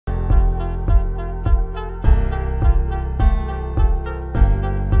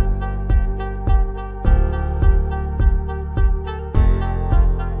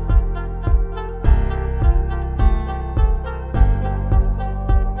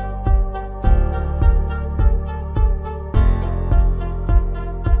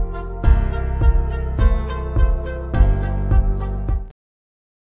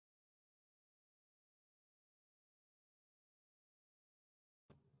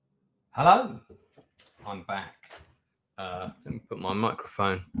Hello, I'm back. Let me put my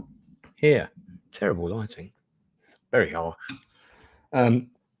microphone here. Terrible lighting. It's very harsh.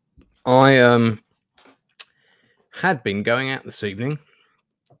 I had been going out this evening,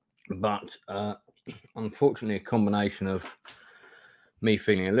 but unfortunately, a combination of me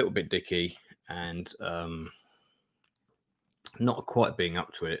feeling a little bit dicky and not quite being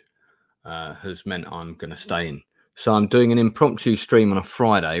up to it has meant I'm going to stay in. So I'm doing an impromptu stream on a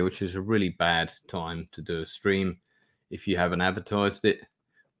Friday, which is a really bad time to do a stream if you haven't advertised it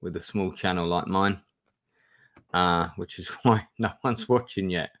with a small channel like mine, which is why no one's watching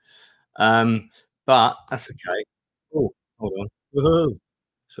yet. But that's okay. Oh, hold on. Whoa.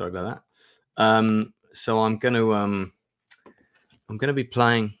 Sorry about that. So I'm going to be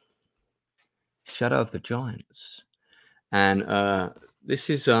playing Shadow of the Giants, and this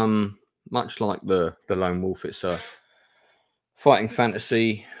is much like the Lone Wolf. It's a fighting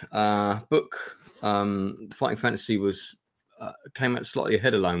fantasy book. Fighting fantasy was came out slightly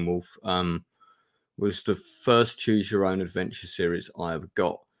ahead of Lone Wolf. Was the first choose your own adventure series I ever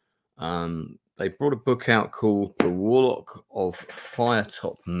got. They brought a book out called The Warlock of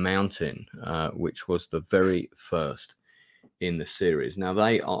Firetop Mountain, which was the very first in the series. Now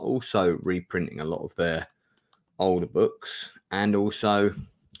they are also reprinting a lot of their older books, and also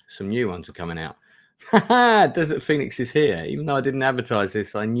some new ones are coming out. Desert Phoenix is here. Even though I didn't advertise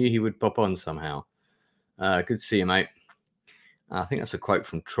this, I knew he would pop on somehow. Good to see you, mate. I think that's a quote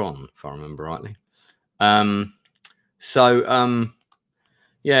from Tron, if I remember rightly.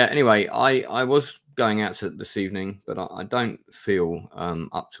 Yeah, anyway, I was going out this evening, but I don't feel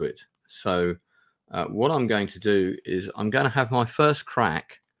up to it. So what I'm going to do is I'm going to have my first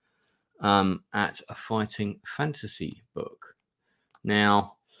crack at a fighting fantasy book.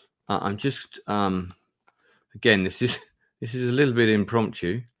 Now, I'm just again, this is a little bit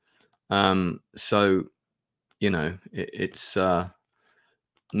impromptu. So you know, it's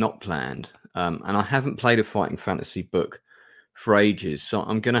not planned, and I haven't played a fighting fantasy book for ages, so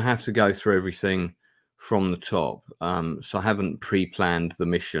I'm going to have to go through everything from the top. So I haven't pre-planned the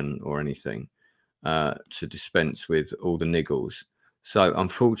mission or anything to dispense with all the niggles. So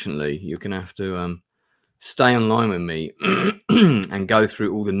unfortunately, you're going to have to stay online with me and go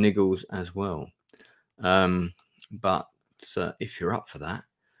through all the niggles as well. But if you're up for that,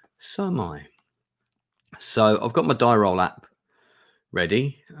 so am I. So I've got my die roll app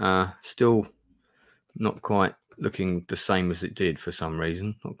ready. Still not quite looking the same as it did for some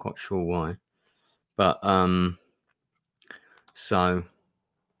reason. Not quite sure why. But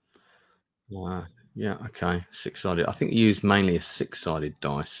yeah, okay, 6-sided. I think you used mainly a 6-sided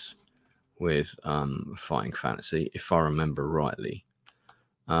dice with fighting fantasy, if I remember rightly.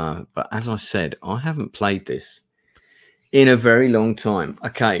 But as I said, I haven't played this in a very long time.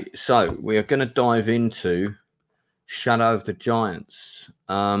 Okay, so we are going to dive into Shadow of the Giants.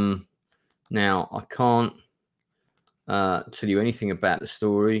 Now, I can't tell you anything about the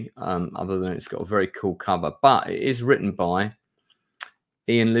story other than it's got a very cool cover, but it is written by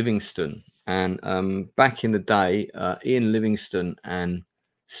Ian Livingston. And back in the day, Ian Livingston and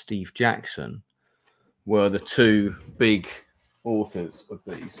Steve Jackson were the two big authors of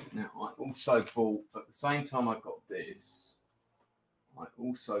these. Now, I also bought, at the same time I got this, I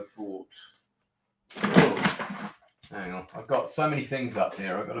also bought, hang on, I've got so many things up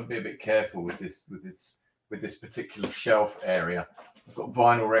here. I've got to be a bit careful with this particular shelf area. I've got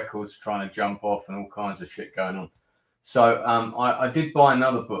vinyl records trying to jump off and all kinds of shit going on. So I did buy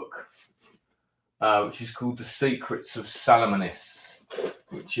another book, which is called The Secrets of Salamonis,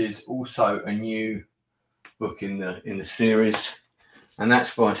 which is also a new book in the series, and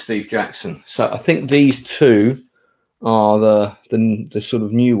that's by Steve Jackson. So I think these two are the sort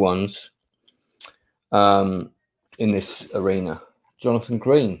of new ones in this arena. Jonathan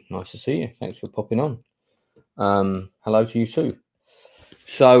Green, nice to see you. Thanks for popping on. Hello to you too.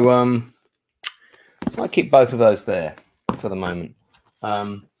 So I keep both of those there for the moment.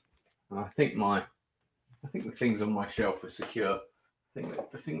 I think the things on my shelf are secure. I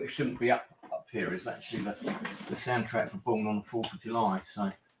think the thing that shouldn't be up here is actually the soundtrack for Born on the 4th of July.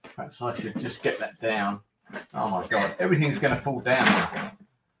 So perhaps I should just get that down. Oh my God, everything's going to fall down now.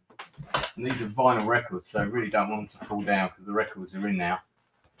 And these are vinyl records, so I really don't want them to fall down because the records are in now.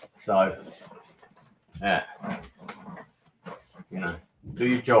 So, yeah, you know, do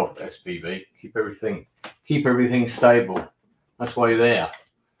your job, SPV. Keep everything stable. That's why you're there.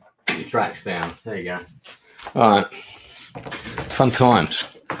 Get your tracks down. There you go. All right. Fun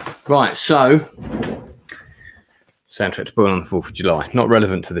times. Right, so soundtrack to Born on the 4th of July. Not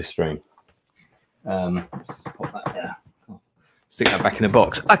relevant to this stream. Let's pop that there. Stick that back in the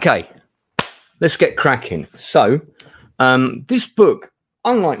box. Okay, let's get cracking. So this book,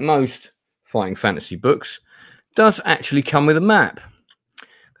 unlike most fighting fantasy books, does actually come with a map.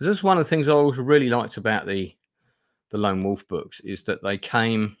 Because that's one of the things I always really liked about the Lone Wolf books, is that they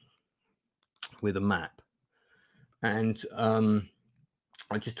came with a map. And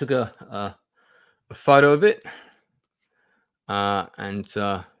I just took a photo of it, and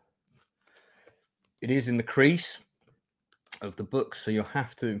it is in the crease of the book, so you'll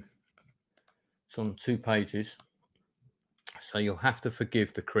have to, it's on 2 pages, so you'll have to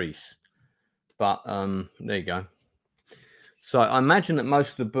forgive the crease, but there you go. So I imagine that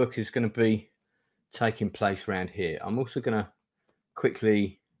most of the book is going to be taking place around here. I'm also going to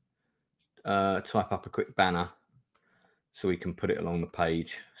quickly type up a quick banner so we can put it along the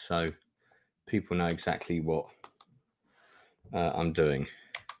page so people know exactly what I'm doing.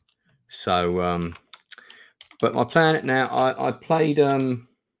 So but my plan now, I played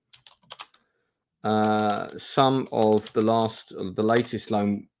some of the latest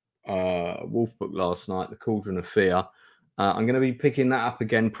Lone Wolf book last night, The Cauldron of Fear. I'm going to be picking that up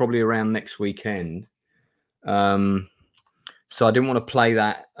again probably around next weekend. So I didn't want to play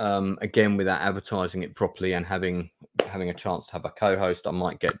that again without advertising it properly and having a chance to have a co-host. I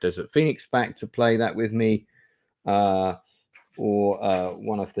might get Desert Phoenix back to play that with me, or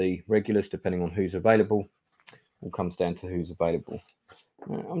one of the regulars, depending on who's available. All comes down to who's available.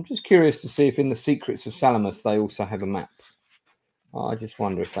 I'm just curious to see if in the Secrets of Salamis they also have a map. I just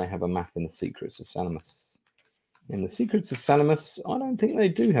wonder if they have a map in the Secrets of Salamis. In the Secrets of Salamis, I don't think they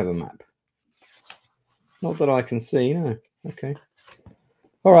do have a map. Not that I can see, no. Okay.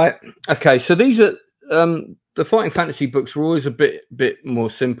 All right. Okay, so these are the fighting fantasy books were always a bit more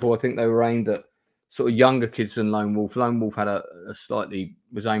simple. I think they were aimed at sort of younger kids than Lone Wolf. Lone Wolf had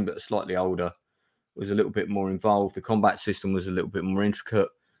was aimed at a slightly older, was a little bit more involved. The combat system was a little bit more intricate.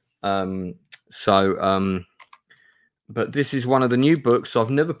 But this is one of the new books. I've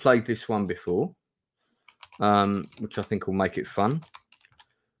never played this one before, which I think will make it fun.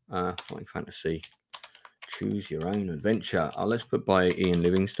 Fighting fantasy, choose your own adventure. Let's put by Ian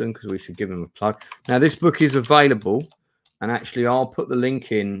Livingston because we should give him a plug. Now this book is available, and actually I'll put the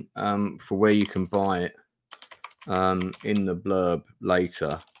link in for where you can buy it in the blurb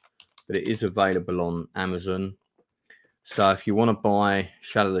later. But it is available on Amazon. So if you want to buy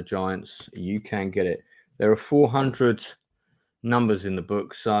Shadow of the Giants, you can get it. There are 400 numbers in the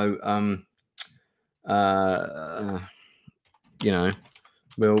book, so you know,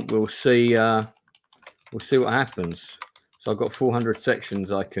 we'll see what happens. So I've got 400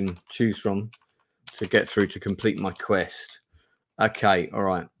 sections I can choose from to get through to complete my quest. Okay, all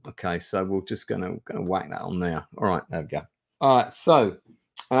right. Okay, so we're just gonna whack that on there. All right, there we go. All right, so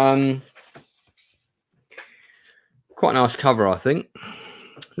quite a nice cover, I think.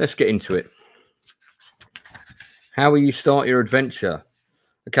 Let's get into it. How will you start your adventure?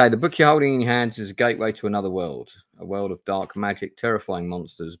 Okay, the book you're holding in your hands is a gateway to another world. A world of dark magic, terrifying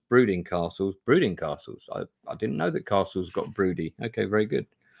monsters, brooding castles. Brooding castles? I didn't know that castles got broody. Okay, very good.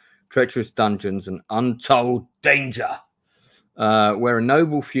 Treacherous dungeons and untold danger. Where a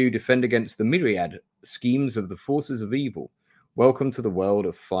noble few defend against the myriad schemes of the forces of evil. Welcome to the world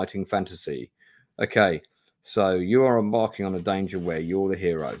of fighting fantasy. Okay, so you are embarking on a danger where you're the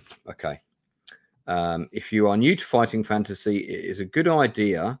hero. Okay. If you are new to fighting fantasy, it is a good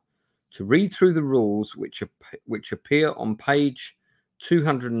idea to read through the rules which appear on page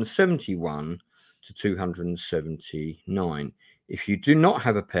 271 to 279. If you do not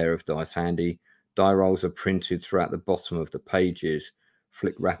have a pair of dice handy, die rolls are printed throughout the bottom of the pages.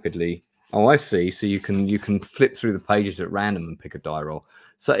 Flick rapidly. Oh, I see. So you can flip through the pages at random and pick a die roll.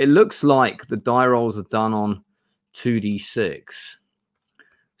 So it looks like the die rolls are done on 2d6.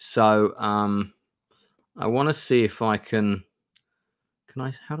 So I want to see if I can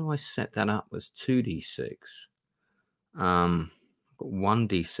how do I set that up as 2d6? I've got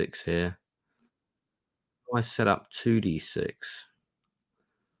 1d6 here. How do I set up 2d6?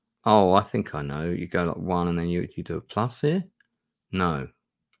 Oh, I think I know. You go like 1 and then you do a plus here? No.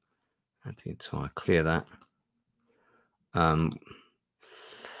 I think so. I clear that.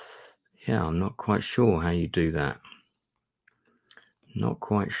 Yeah, I'm not quite sure how you do that. Not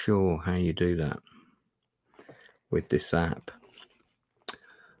quite sure how you do that with this app.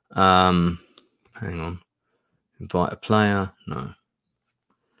 Hang on. Invite a player. No.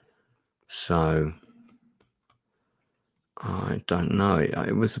 So I don't know.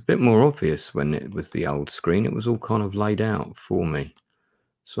 It was a bit more obvious when it was the old screen. It was all kind of laid out for me.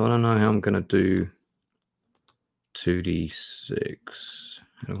 So I don't know how I'm going to do 2d6.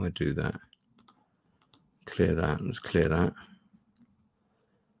 How do I do that? Clear that. Let's clear that.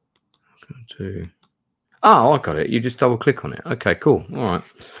 2. Oh, I got it. You just double click on it. Okay, cool. All right.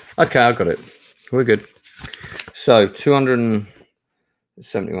 Okay, I got it. We're good. So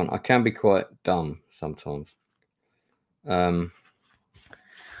 271. I can be quite dumb sometimes.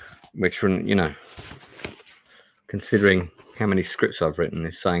 Which, you know, considering how many scripts I've written,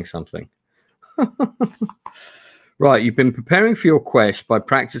 is saying something. Right, you've been preparing for your quest by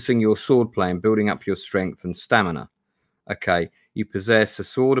practicing your sword play and building up your strength and stamina. Okay, you possess a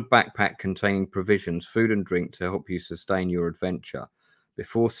sword, a backpack containing provisions, food and drink to help you sustain your adventure.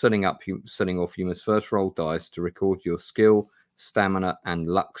 Before setting off, you must first roll dice to record your skill, stamina, and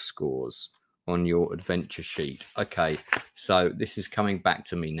luck scores on your adventure sheet. Okay, so this is coming back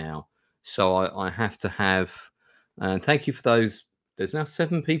to me now. So I have to have, and thank you for those. There's now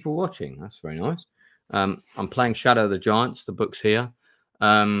 7 people watching. That's very nice. I'm playing Shadow of the Giants. The book's here.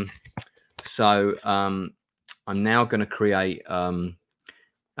 I'm now going to create, and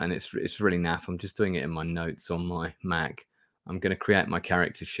it's really naff. I'm just doing it in my notes on my Mac. I'm going to create my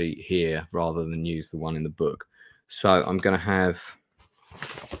character sheet here rather than use the one in the book. So I'm going to have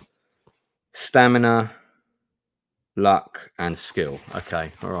stamina, luck, and skill.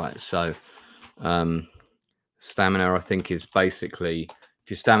 Okay, all right. So stamina, I think, is basically if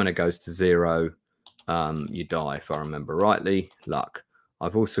your stamina goes to 0, you die, if I remember rightly. Luck.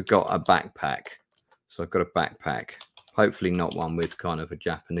 I've also got a backpack. So I've got a backpack. Hopefully not one with kind of a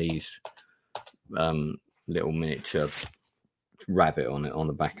Japanese little miniature rabbit on it, on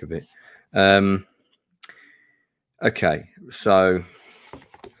the back of it. Okay, so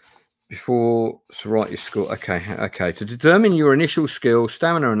write your score. Okay. To determine your initial skill,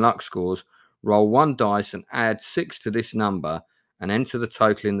 stamina, and luck scores, roll 1 dice and add 6 to this number and enter the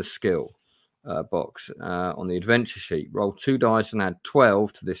total in the skill box on the adventure sheet. Roll 2 dice and add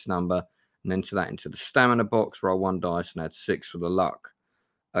 12 to this number and enter that into the stamina box. Roll 1 dice and add 6 for the luck.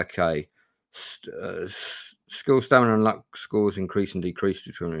 Okay. Skill, stamina, and luck scores increase and decrease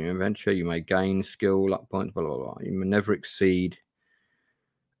during your adventure. You may gain skill, luck points, blah, blah, blah. You may never exceed.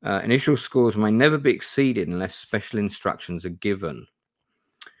 Initial scores may never be exceeded unless special instructions are given.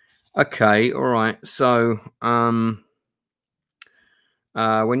 Okay, all right. So, when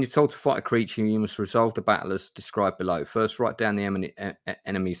you're told to fight a creature, you must resolve the battle as described below. First, write down the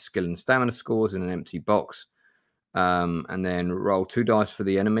enemy's skill and stamina scores in an empty box, and then roll 2 dice for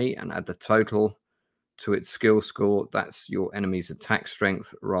the enemy and add the total to its skill score. That's your enemy's attack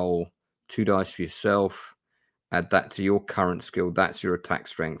strength. Roll 2 dice for yourself. Add that to your current skill. That's your attack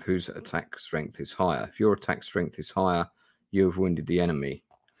strength. Whose attack strength is higher? If your attack strength is higher, you have wounded the enemy.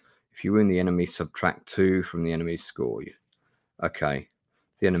 If you wound the enemy, subtract 2 from the enemy's score. Okay.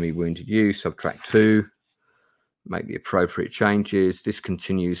 The enemy wounded you, subtract 2. Make the appropriate changes. This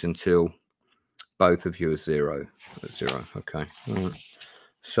continues until both of you are 0. At 0. Okay. All right.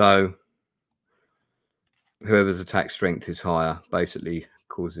 So whoever's attack strength is higher basically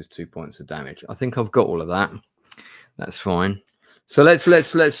causes 2 points of damage. I think I've got all of that. That's fine. So let's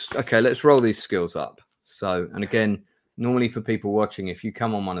roll these skills up. So, and again, normally for people watching, if you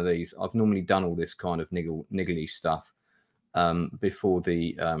come on one of these, I've normally done all this kind of niggly stuff before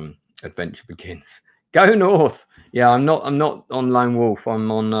the adventure begins. Go north. Yeah, I'm not on Lone Wolf. I'm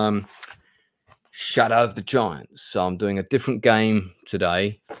on Shadow of the Giants. So I'm doing a different game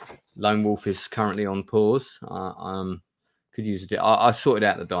today. Lone Wolf is currently on pause. Could use it. I sorted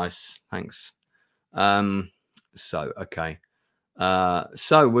out the dice. Thanks. So okay.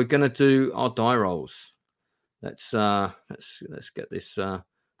 So we're gonna do our die rolls. Let's get this die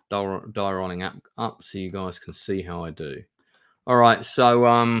rolling up so you guys can see how I do. All right. So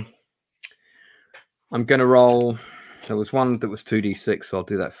I'm gonna roll. There was one that was 2d6, so I'll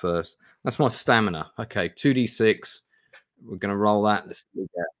do that first. That's my stamina. Okay, 2d6. We're gonna roll that. Let's do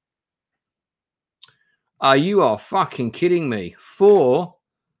that. You are fucking kidding me. 4.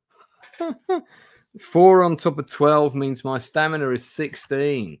 4 on top of 12 means my stamina is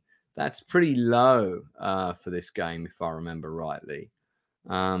 16. That's pretty low for this game, if I remember rightly.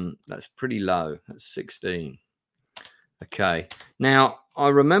 That's pretty low. That's 16. Okay. Now, I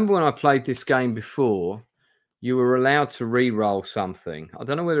remember when I played this game before, you were allowed to re-roll something. I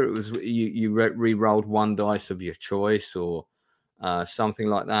don't know whether it was you re-rolled 1 dice of your choice or something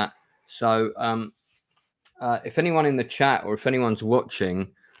like that. So, if anyone in the chat or if anyone's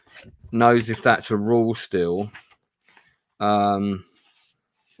watching knows if that's a rule still,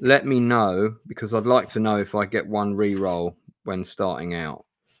 let me know, because I'd like to know if I get 1 re-roll when starting out.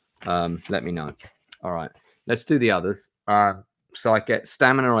 Let me know. All right, let's do the others. So I get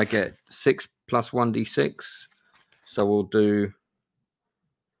stamina, I get 6 plus 1d6. So we'll do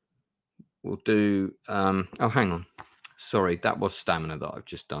oh, hang on. Sorry, that was stamina that I've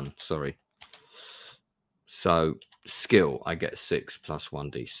just done. Sorry. So skill, I get 6 plus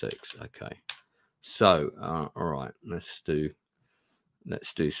 1d6. Okay. So all right, let's do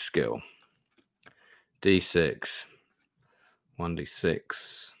skill. D6,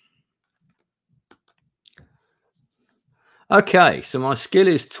 1d6. Okay, so my skill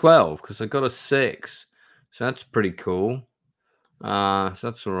is 12 because I got a 6. So that's pretty cool. So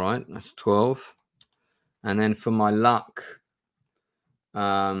that's all right. That's 12. And then for my luck,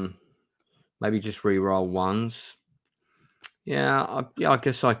 maybe just re-roll ones. Yeah, I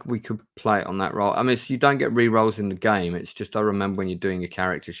guess we could play it on that roll. I mean, you don't get re-rolls in the game. It's just I remember when you're doing a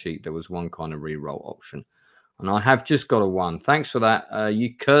character sheet, there was one kind of re-roll option. And I have just got a 1. Thanks for that.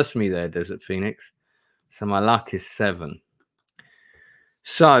 You cursed me there, Desert Phoenix. So my luck is 7.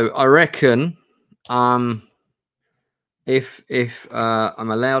 So I reckon if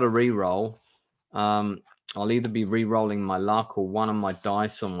I'm allowed a re-roll, I'll either be re-rolling my luck or one of my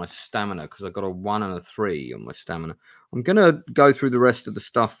dice on my stamina because I've got a 1 and a 3 on my stamina. I'm going to go through the rest of the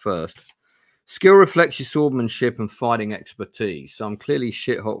stuff first. Skill reflects your swordsmanship and fighting expertise. So I'm clearly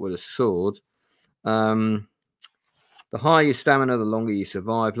shit hot with a sword. The higher your stamina, the longer you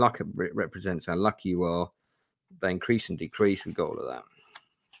survive. Luck represents how lucky you are. They increase and decrease. We've got all of that.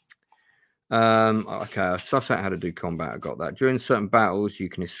 Okay, I suss out how to do combat. I got that. During certain battles, you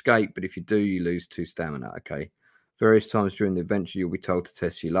can escape, but if you do, you lose 2 stamina. Okay. Various times during the adventure, you'll be told to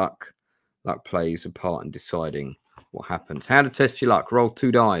test your luck. Luck plays a part in deciding what happens. How to test your luck? Roll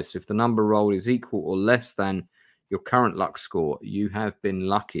 2 dice. If the number rolled is equal or less than your current luck score, you have been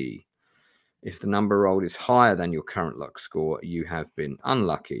lucky. If the number rolled is higher than your current luck score, you have been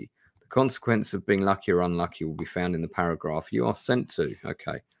unlucky. The consequence of being lucky or unlucky will be found in the paragraph you are sent to.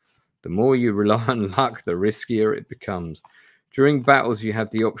 Okay. The more you rely on luck, the riskier it becomes. During battles, you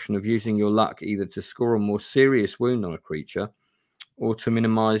have the option of using your luck either to score a more serious wound on a creature or to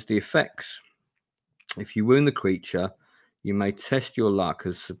minimize the effects. If you wound the creature, you may test your luck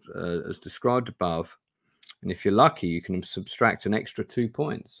as described above. And if you're lucky, you can subtract an extra 2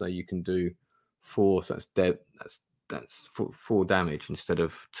 points. So you can do 4. So that's 4 damage instead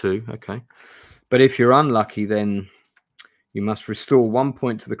of 2. Okay. But if you're unlucky, then you must restore 1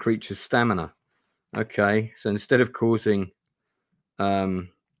 point to the creature's stamina. Okay, so instead of causing 2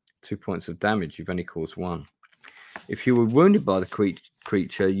 points of damage, you've only caused 1. If you were wounded by the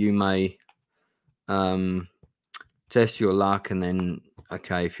creature, you may test your luck, and then,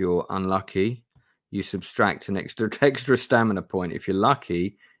 okay, if you're unlucky, you subtract an extra stamina point. If you're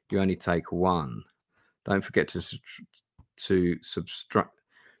lucky, you only take 1. Don't forget to subtract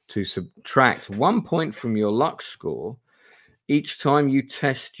 1 point from your luck score each time you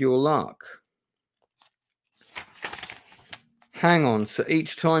test your luck. Hang on. So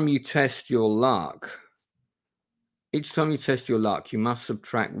each time you test your luck, you must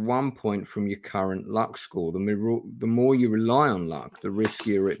subtract 1 point from your current luck score. The more you rely on luck, the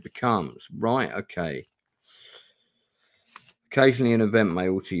riskier it becomes. Right, okay. Occasionally an event may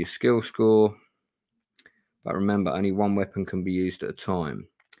alter your skill score, but remember, only 1 weapon can be used at a time.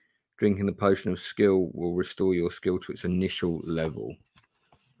 Drinking the potion of skill will restore your skill to its initial level.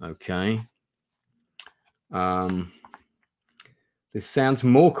 Okay. This sounds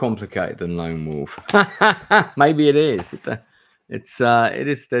more complicated than Lone Wolf. Maybe it is. It is.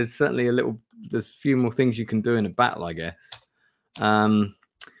 There's certainly there's a few more things you can do in a battle, I guess.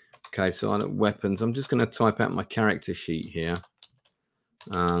 Okay, so I look weapons. I'm just going to type out my character sheet here.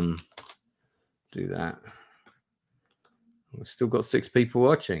 Do that. We've still got 6 people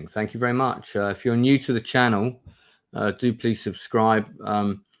watching. Thank you very much. If you're new to the channel, do please subscribe.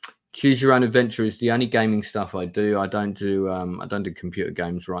 Choose Your Own Adventure is the only gaming stuff I do. I don't do computer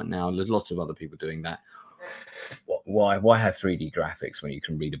games right now. There's lots of other people doing that. Why have 3D graphics when you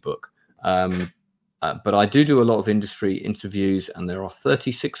can read a book? But I do a lot of industry interviews, and there are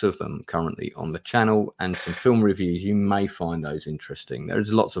 36 of them currently on the channel, and some film reviews. You may find those interesting.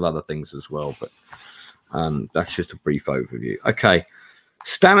 There's lots of other things as well, but that's just a brief overview. Okay,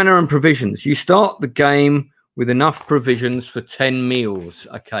 stamina and provisions. You start the game with enough provisions for 10 meals.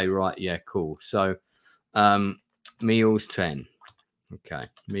 Okay, right, yeah, cool. So meals 10. Okay,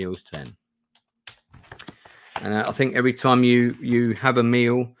 meals 10. And I think every time you have a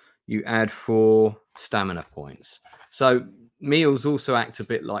meal, you add 4 stamina points. So meals also act a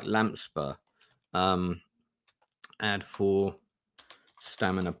bit like lamp spur. Add 4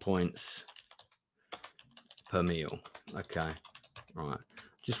 stamina points per meal. Okay, all right.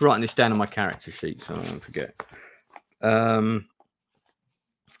 Just writing this down on my character sheet so I don't forget.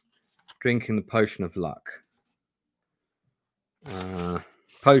 Drinking the potion of luck.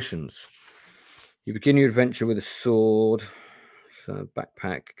 Potions. You begin your adventure with a sword. So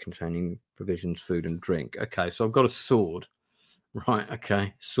backpack containing provisions, food, and drink. Okay, so I've got a sword. Right,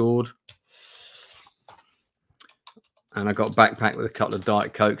 okay, sword. And I got a backpack with a couple of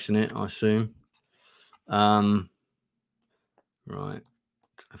Diet Cokes in it, I assume. Right.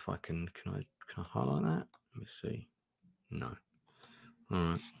 If I can I highlight that? Let me see. No. All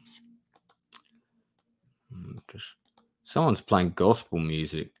right. Just someone's playing gospel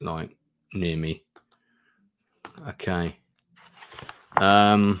music like near me. Okay.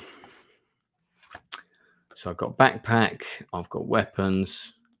 So I've got backpack. I've got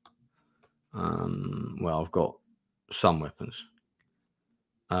weapons. Well, I've got some weapons.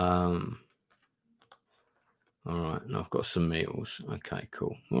 All right, and I've got some meals. Okay,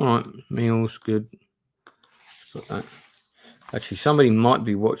 cool. All right, meals, good. Got that. Actually, somebody might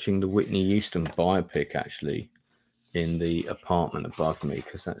be watching the Whitney Houston biopic actually in the apartment above me,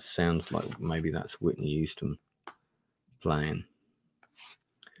 because that sounds like maybe that's Whitney Houston playing.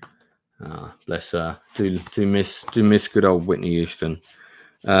 Bless her. Do miss good old Whitney Houston.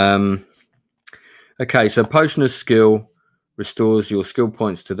 Okay, so potion of skill restores your skill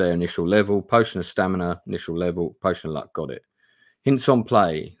points to their initial level. Potion of stamina, initial level. Potion of luck, got it. Hints on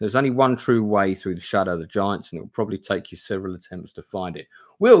play. There's only one true way through the shadow of the giants, and it will probably take you several attempts to find it.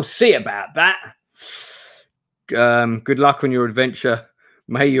 We'll see about that. Good luck on your adventure.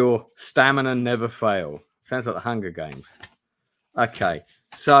 May your stamina never fail. Sounds like the Hunger Games. Okay,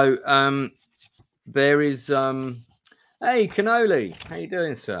 so there is hey Cannoli, how you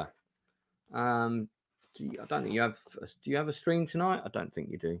doing, sir? I don't think you have. Do you have a stream tonight? I don't think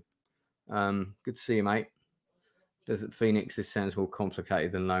you do. Good to see you, mate. Desert Phoenix. This sounds more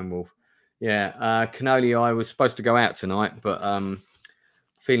complicated than Lone Wolf. Yeah, Cannoli. I was supposed to go out tonight, but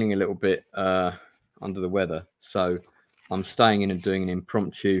feeling a little bit under the weather, so I'm staying in and doing an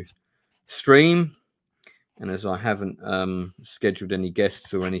impromptu stream. And as I haven't scheduled any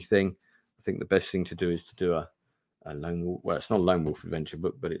guests or anything, I think the best thing to do is to do a Lone Wolf. Well, it's not a Lone Wolf adventure,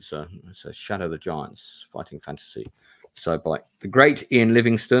 but it's a Shadow of the Giants fighting fantasy. So by the great Ian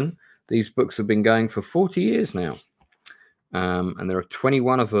Livingston. These books have been going for 40 years now, and there are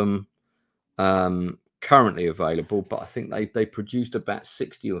 21 of them currently available. But I think they produced about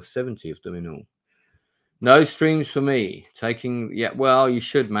 60 or 70 of them in all. No streams for me. Well, you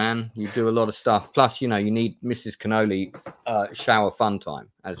should, man. You do a lot of stuff. Plus, you need Mrs. Cannoli shower fun time,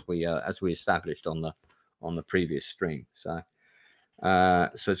 as we established on the previous stream. So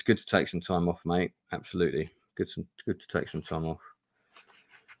it's good to take some time off, mate. Absolutely, good to take some time off.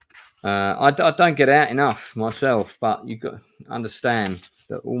 I don't get out enough myself, but you've got to understand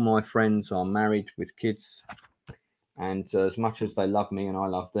that all my friends are married with kids, and as much as they love me and I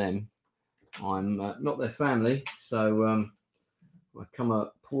love them, I'm not their family, so I come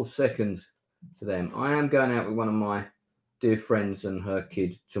a poor second to them. I am going out with one of my dear friends and her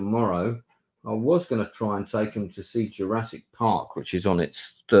kid tomorrow. I was going to try and take them to see Jurassic Park, which is on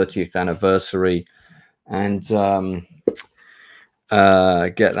its 30th anniversary, and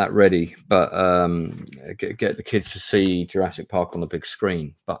get that ready, but get the kids to see Jurassic Park on the big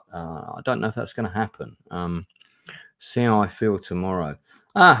screen. But I don't know if that's going to happen. See how I feel tomorrow.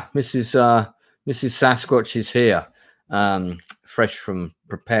 Mrs. Sasquatch is here, fresh from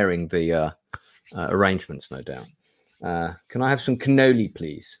preparing the arrangements, no doubt. Can I have some cannoli,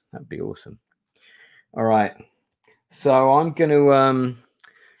 please? That'd be awesome. All right, so I'm going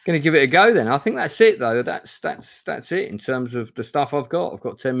to give it a go then. I think that's it, though. That's it in terms of the stuff I've got. I've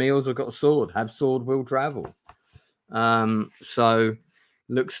got 10 meals. I've got a sword. Have sword, will travel. So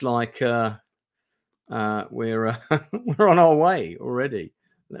looks like we're we're on our way already.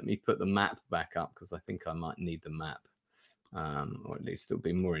 Let me put the map back up, because I think I might need the map, or at least it'll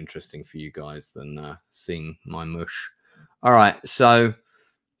be more interesting for you guys than seeing my mush. All right, so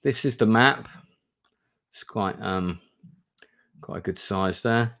this is the map. It's quite a good size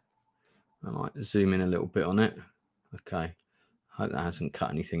there. I might zoom in a little bit on it. Okay, hope that hasn't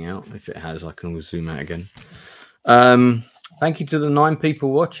cut anything out. If it has, I can always zoom out again. Thank you to the 9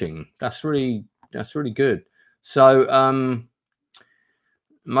 people watching. That's really good. So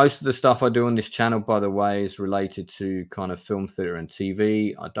most of the stuff I do on this channel, by the way, is related to kind of film, theatre and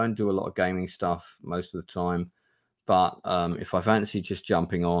TV. I don't do a lot of gaming stuff most of the time, but if I fancy just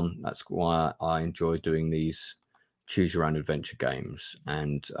jumping on, that's why I enjoy doing these choose your own adventure games.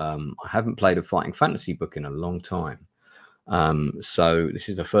 And I haven't played a fighting fantasy book in a long time, so this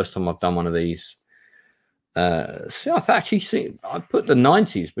is the first time I've done one of these. So I've actually seen, I put the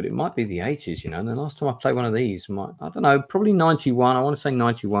 90s, but it might be the 80s, and the last time I played one of these I don't know, probably 91. I want to say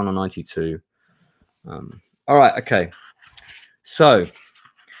 91 or 92. All right, okay, so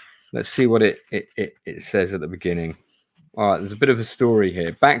Let's see what it says at the beginning. All right, there's a bit of a story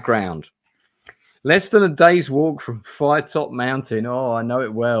here. Background. Less than a day's walk from Firetop Mountain. Oh, I know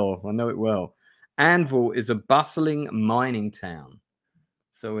it well. I know it well. Anvil is a bustling mining town.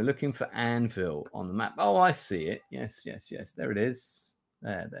 So we're looking for Anvil on the map. Oh, I see it. Yes, yes, yes. There it is.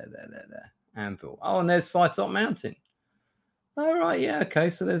 There. Anvil. Oh, and there's Firetop Mountain. All right, yeah, okay.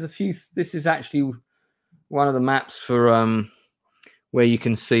 So there's a few. This is actually one of the maps for where you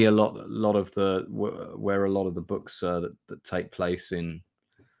can see a lot of the where a lot of the books that take place in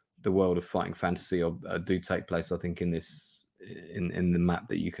the world of fighting fantasy or do take place. I think in this in the map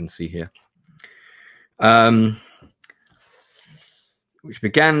that you can see here. Which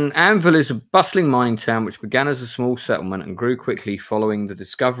began, Anvil is a bustling mining town which began as a small settlement and grew quickly following the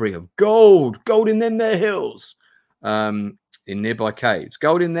discovery of gold in them there hills, in nearby caves.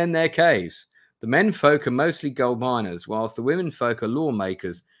 Gold in them there caves. The men folk are mostly gold miners, whilst the women folk are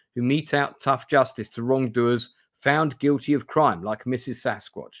lawmakers who mete out tough justice to wrongdoers found guilty of crime, like Mrs.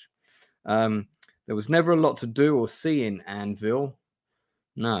 Sasquatch. There was never a lot to do or see in Anvil.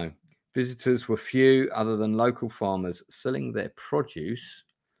 No. Visitors were few other than local farmers selling their produce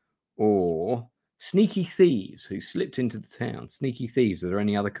or sneaky thieves who slipped into the town. Sneaky thieves, are there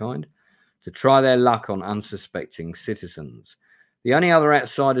any other kind? To try their luck on unsuspecting citizens. The only other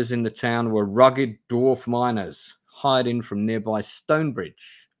outsiders in the town were rugged dwarf miners, hired in from nearby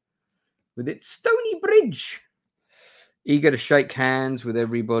Stonebridge, with its stony bridge. Eager to shake hands with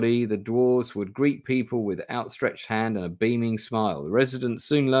everybody, the dwarves would greet people with outstretched hand and a beaming smile. The residents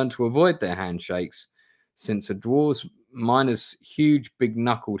soon learned to avoid their handshakes, since a dwarves miner's huge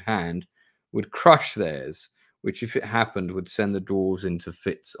big-knuckled hand would crush theirs, which, if it happened, would send the dwarves into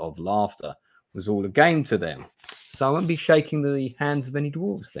fits of laughter. It was all a game to them. So I won't be shaking the hands of any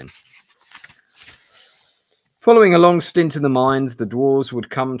dwarves then. Following a long stint in the mines, the dwarves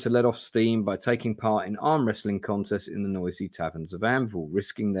would come to let off steam by taking part in arm wrestling contests in the noisy taverns of Anvil,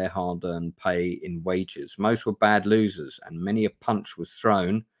 risking their hard-earned pay in wages. Most were bad losers, and many a punch was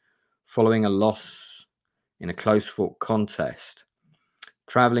thrown following a loss in a close-fought contest.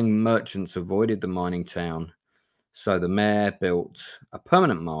 Travelling merchants avoided the mining town, so the mayor built a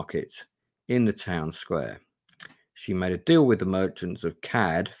permanent market in the town square. She made a deal with the merchants of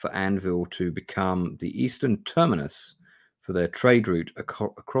Cad for Anvil to become the eastern terminus for their trade route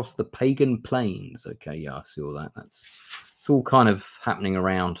across the pagan plains. Okay, yeah, I see all that. It's all kind of happening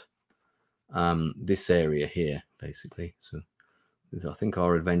around this area here, basically. So I think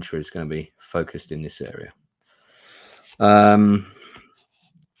our adventure is going to be focused in this area. The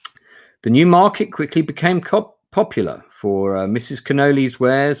new market quickly became popular, for Mrs. Cannoli's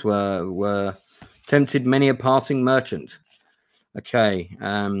wares were tempted many a passing merchant. Okay,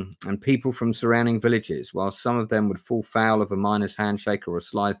 and people from surrounding villages. While some of them would fall foul of a miner's handshake or a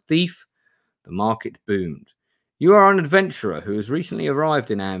sly thief, the market boomed. You are an adventurer who has recently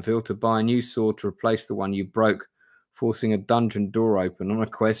arrived in Anvil to buy a new sword to replace the one you broke, forcing a dungeon door open on a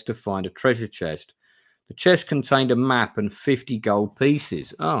quest to find a treasure chest. The chest contained a map and 50 gold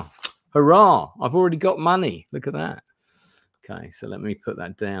pieces. Oh, hurrah! I've already got money. Look at that. Okay, so let me put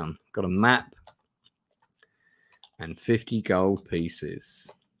that down. Got a map and 50 gold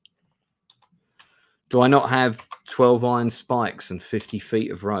pieces. Do I not have 12 iron spikes and 50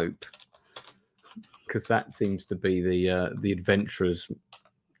 feet of rope? Because that seems to be the adventurer's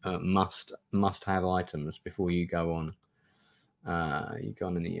must-have items before you go on. You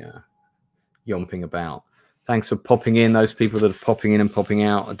got any yomping about? Thanks for popping in, those people that are popping in and popping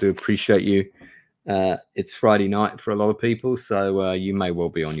out. I do appreciate you. It's Friday night for a lot of people, so you may well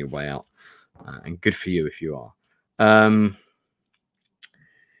be on your way out. And good for you if you are.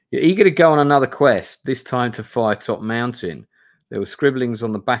 You're eager to go on another quest, this time to Firetop Mountain. There were scribblings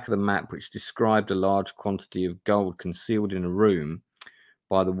on the back of the map which described a large quantity of gold concealed in a room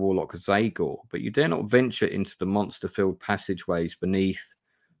by the Warlock of Zagor, but you dare not venture into the monster-filled passageways beneath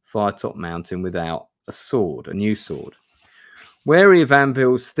Firetop Mountain without a sword, a new sword. Wary of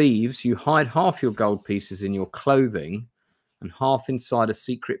Anvil's thieves, you hide half your gold pieces in your clothing and half inside a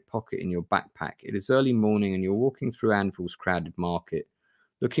secret pocket in your backpack. It is early morning and you're walking through Anvil's crowded market,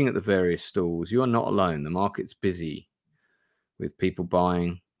 looking at the various stalls. You are not alone. The market's busy with people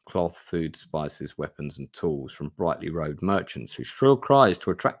buying cloth, food, spices, weapons and tools from brightly robed merchants whose shrill cries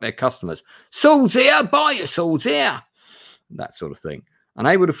to attract their customers. Swords here! Buy your swords here! That sort of thing.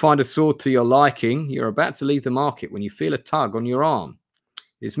 Unable to find a sword to your liking, you're about to leave the market when you feel a tug on your arm.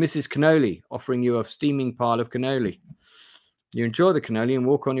 It's Mrs. Cannoli offering you a steaming pile of cannoli. You enjoy the cannoli and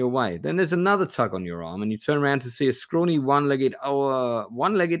walk on your way. Then there's another tug on your arm and you turn around to see a scrawny one-legged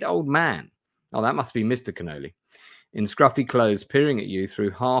old man. Oh, that must be Mr. Cannoli. in scruffy clothes, peering at you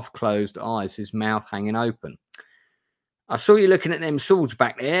through half-closed eyes, his mouth hanging open. I saw you looking at them swords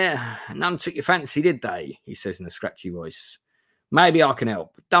back there. None took your fancy, did they? He says in a scratchy voice. Maybe I can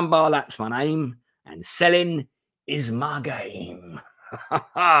help. Dunbar Lap's my name, and selling is my game. Ha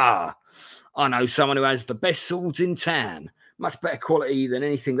ha! I know someone who has the best swords in town. Much better quality than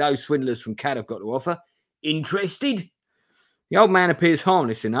anything those swindlers from Cad have got to offer. Interested? The old man appears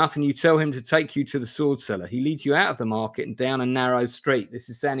harmless enough, and you tell him to take you to the sword seller. He leads you out of the market and down a narrow street. This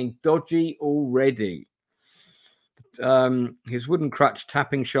is sounding dodgy already. His wooden crutch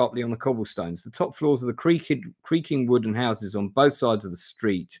tapping sharply on the cobblestones. The top floors of the creaking wooden houses on both sides of the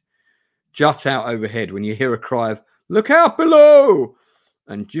street jut out overhead when you hear a cry of, "Look out below!"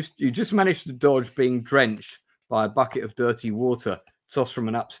 And you just manage to dodge being drenched by a bucket of dirty water tossed from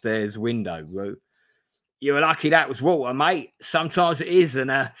an upstairs window. You were lucky that was water, mate. Sometimes it is,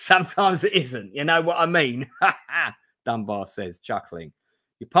 and sometimes it isn't. You know what I mean? Dunbar says, chuckling.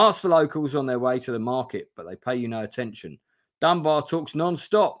 You pass for locals on their way to the market, but they pay you no attention. Dunbar talks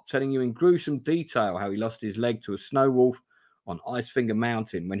non-stop, telling you in gruesome detail how he lost his leg to a snow wolf on Icefinger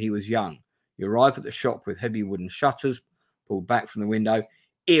Mountain when he was young. You arrive at the shop with heavy wooden shutters pulled back from the window.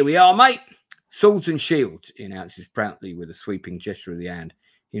 Here we are, mate. Swords and shields, he announces proudly with a sweeping gesture of the hand.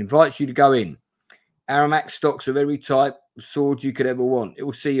 He invites you to go in. Aramac stocks of every type of sword you could ever want. It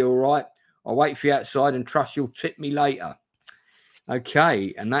will see you all right. I'll wait for you outside and trust you'll tip me later.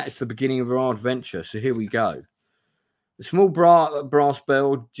 Okay, and that is the beginning of our adventure. So here we go. The small brass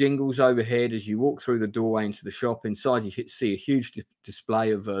bell jingles overhead as you walk through the doorway into the shop. Inside, you see a huge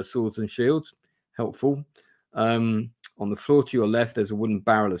display of swords and shields. Helpful. On the floor to your left, there's a wooden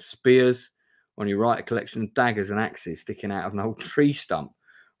barrel of spears. On your right, a collection of daggers and axes sticking out of an old tree stump.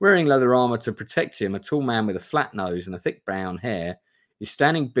 Wearing leather armour to protect him, a tall man with a flat nose and a thick brown hair is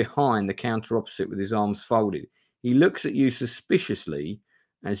standing behind the counter opposite with his arms folded. He looks at you suspiciously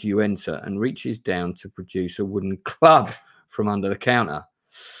as you enter and reaches down to produce a wooden club from under the counter.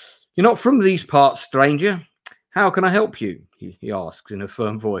 You're not from these parts, stranger. How can I help you? He asks in a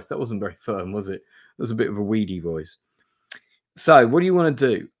firm voice. That wasn't very firm, was it? It was a bit of a weedy voice. So, what do you want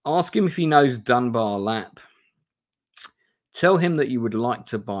to do? Ask him if he knows Dunbar Lap. Tell him that you would like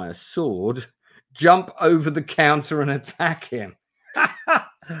to buy a sword. Jump over the counter and attack him.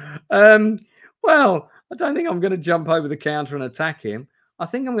 Well, I don't think I'm going to jump over the counter and attack him. I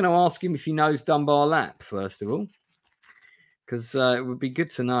think I'm going to ask him if he knows Dunbar Lap, first of all. Because it would be good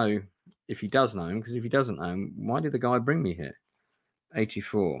to know if he does know him. Because if he doesn't know him, why did the guy bring me here?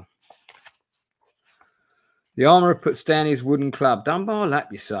 84. The armourer puts down his wooden club. Dunbar Lap,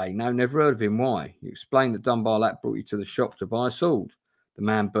 you say? No, never heard of him. Why? You explain that Dunbar Lap brought you to the shop to buy a sword. The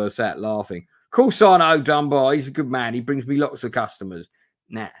man bursts out laughing. Of course I know Dunbar. He's a good man. He brings me lots of customers.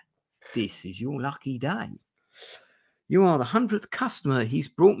 Now, this is your lucky day. You are the 100th customer he's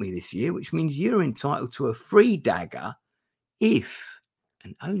brought me this year, which means you're entitled to a free dagger if,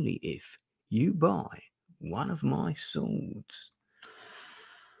 and only if, you buy one of my swords.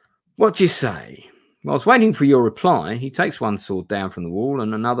 What do you say? Whilst waiting for your reply, he takes one sword down from the wall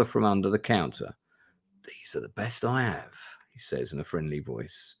and another from under the counter. These are the best I have, he says in a friendly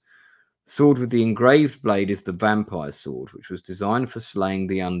voice. The sword with the engraved blade is the vampire sword, which was designed for slaying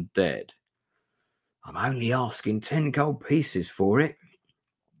the undead. I'm only asking 10 gold pieces for it.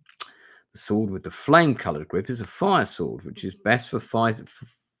 The sword with the flame-coloured grip is a fire sword, which is best for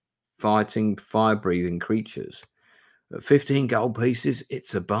fighting fire-breathing creatures. At 15 gold pieces,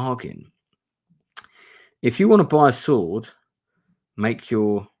 it's a bargain. If you want to buy a sword, make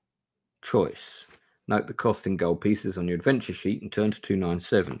your choice. Note the cost in gold pieces on your adventure sheet and turn to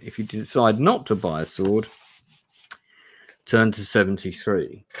 297. If you decide not to buy a sword, turn to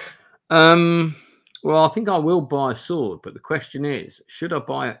 73. Well, I think I will buy a sword, but the question is, should I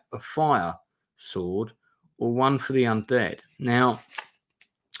buy a fire sword or one for the undead? Now,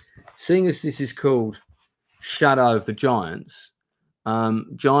 seeing as this is called Shadow of the Giants,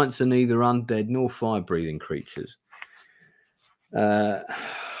 giants are neither undead nor fire-breathing creatures. I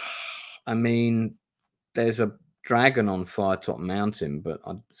mean, there's a dragon on Firetop Mountain, but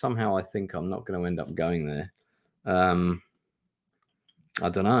somehow I think I'm not going to end up going there. I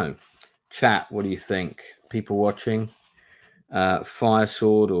don't know. Chat, what do you think? People watching, fire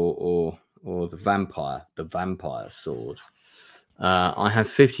sword or the vampire sword. I have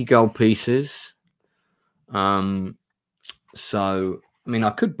 50 gold pieces. So I mean, I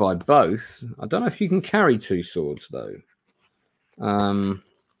could buy both. I don't know if you can carry two swords though. I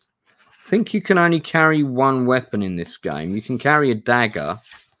think you can only carry one weapon in this game. You can carry a dagger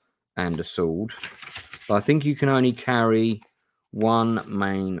and a sword, but I think you can only carry one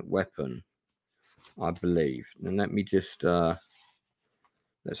main weapon. I believe. And let me just let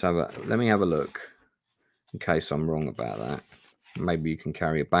me have a look in case I'm wrong about that. Maybe you can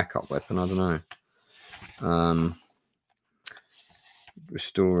carry a backup weapon. I don't know.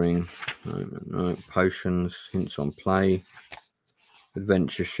 Restoring, no, potions, hints on play,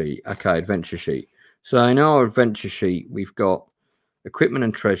 adventure sheet. Okay, adventure sheet. So in our adventure sheet, we've got equipment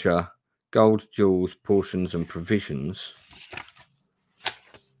and treasure, gold, jewels, portions, and provisions,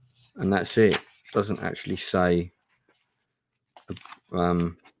 and that's it. Doesn't actually say.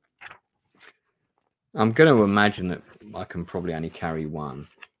 I'm going to imagine that I can probably only carry one.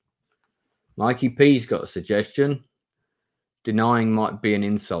 Mikey P's got a suggestion. Denying might be an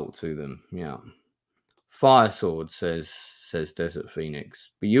insult to them. Yeah. Fire sword, says Desert Phoenix.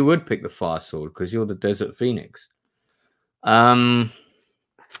 But you would pick the fire sword because you're the Desert Phoenix. Yeah.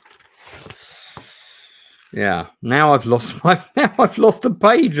 Now I've lost the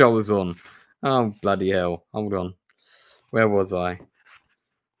page I was on. Oh bloody hell. Hold on. Where was I?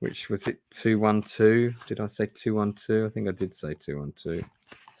 Which was it? 212? Did I say 212? I think I did say 212.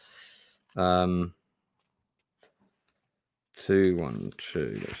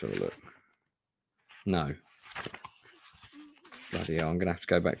 212. Let's have a look. No. Bloody hell, I'm gonna have to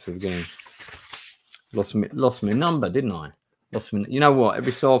go back to the beginning. Lost my number, didn't I? You know what?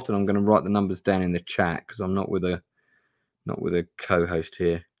 Every so often I'm gonna write the numbers down in the chat because I'm not with a co-host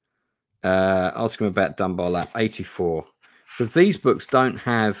here. Ask him about Dunbar Lap 84. Because these books don't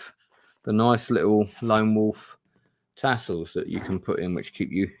have the nice little lone wolf tassels that you can put in which keep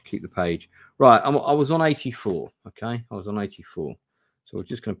the page. Right, I was on 84. Okay, I was on 84. So we're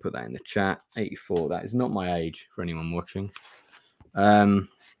just going to put that in the chat. 84. That is not my age for anyone watching. I'm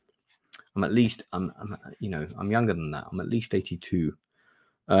at least I'm younger than that. I'm at least 82.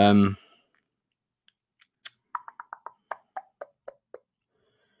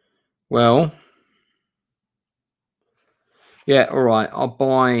 Well, yeah, all right.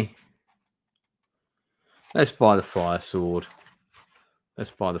 Let's buy the fire sword.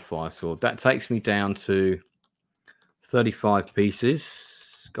 That takes me down to 35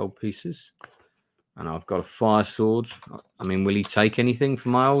 pieces, gold pieces. And I've got a fire sword. I mean, will he take anything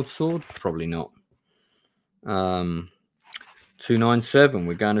from my old sword? Probably not. 297.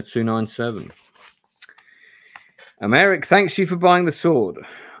 We're going to 297. Eric, thanks you for buying the sword.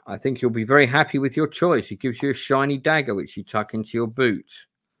 I think you'll be very happy with your choice. It gives you a shiny dagger, which you tuck into your boot.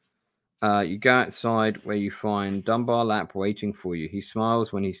 You go outside where you find Dunbar Lap waiting for you. He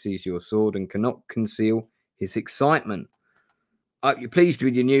smiles when he sees your sword and cannot conceal his excitement. Are you pleased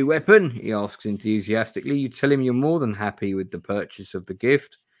with your new weapon? He asks enthusiastically. You tell him you're more than happy with the purchase of the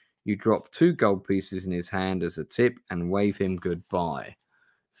gift. You drop 2 gold pieces in his hand as a tip and wave him goodbye.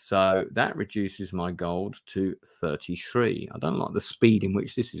 So that reduces my gold to 33. I don't like the speed in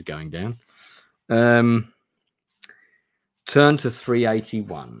which this is going down. Turn to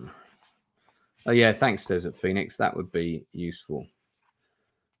 381. Oh, yeah, thanks, Desert Phoenix. That would be useful.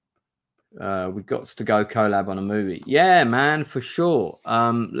 We've got to go collab on a movie. Yeah, man, for sure.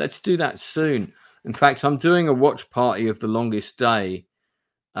 Let's do that soon. In fact, I'm doing a watch party of The Longest Day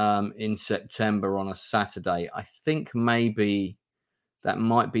in September on a Saturday. I think maybe that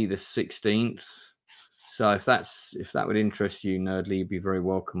might be the 16th. So if that would interest you, Nerdly, you'd be very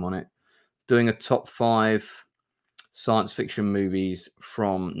welcome on it. Doing a top 5 science fiction movies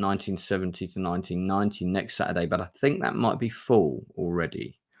from 1970 to 1990 next Saturday, but I think that might be full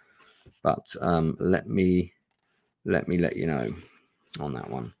already. But let me let you know on that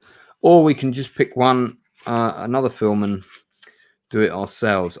one. Or we can just pick another film and do it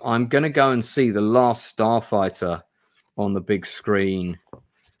ourselves. I'm going to go and see The Last Starfighter on the big screen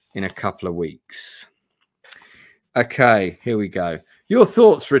in a couple of weeks. Okay, here we go. Your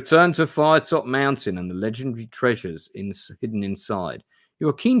thoughts return to Firetop Mountain and the legendary treasures hidden inside. You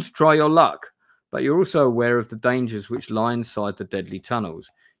are keen to try your luck, but you're also aware of the dangers which lie inside the deadly tunnels.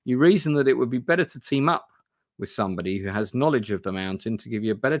 You reason that it would be better to team up with somebody who has knowledge of the mountain to give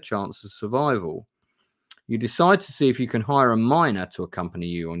you a better chance of survival. You decide to see if you can hire a miner to accompany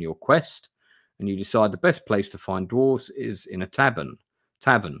you on your quest, and you decide the best place to find dwarves is in a tavern.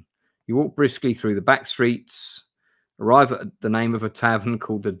 You walk briskly through the back streets, arrive at the name of a tavern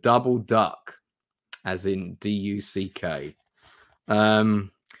called the Double Duck, as in D-U-C-K. You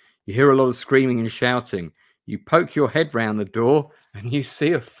hear a lot of screaming and shouting. You poke your head round the door and you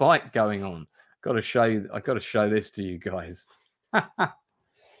see a fight going on. I got to show this to you guys.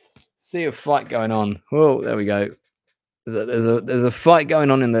 See a fight going on. Oh, there we go. There's a fight going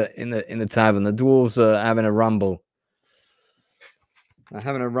on in the tavern. The dwarves are having a rumble. They're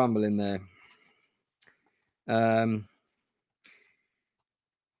having a rumble in there.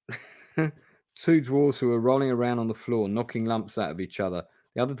 Two dwarves who are rolling around on the floor, knocking lumps out of each other.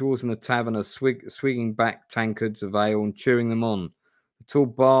 The other dwarves in the tavern are swigging back tankards of ale and cheering them on. The tall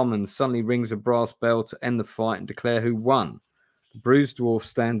barman suddenly rings a brass bell to end the fight and declare who won. The bruised dwarf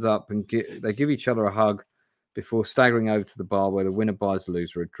stands up and they give each other a hug before staggering over to the bar where the winner buys the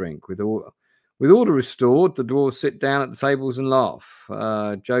loser a drink. With order restored, the dwarves sit down at the tables and laugh,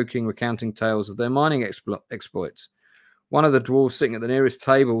 joking, recounting tales of their mining exploits. One of the dwarves sitting at the nearest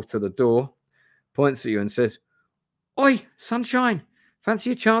table to the door points at you and says, "Oi, sunshine, fancy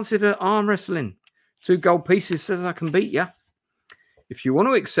a chance at arm wrestling? 2 gold pieces says I can beat you." If you want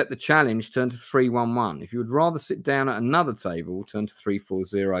to accept the challenge, turn to 311. If you would rather sit down at another table, turn to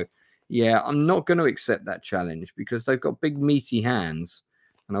 340. Yeah, I'm not going to accept that challenge because they've got big meaty hands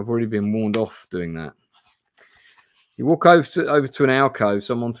and I've already been warned off doing that. You walk over to an alcove,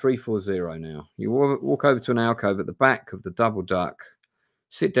 so I'm on 340 now. You walk over to an alcove at the back of the double duck,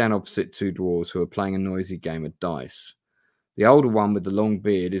 sit down opposite 2 dwarves who are playing a noisy game of dice. The older one with the long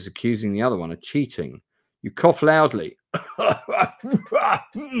beard is accusing the other one of cheating. You cough loudly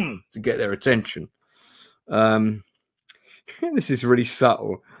to get their attention. This is really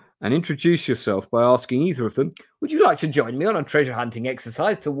subtle. And introduce yourself by asking either of them, "Would you like to join me on a treasure hunting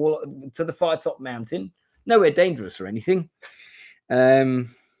exercise to the Firetop Mountain? Nowhere dangerous or anything."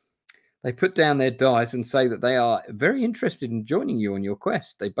 They put down their dice and say that they are very interested in joining you on your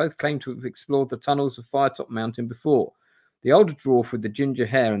quest. They both claim to have explored the tunnels of Firetop Mountain before. The older dwarf with the ginger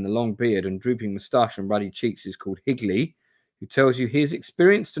hair and the long beard and drooping moustache and ruddy cheeks is called Higley, who tells you he is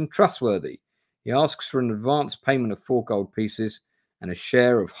experienced and trustworthy. He asks for an advance payment of 4 gold pieces and a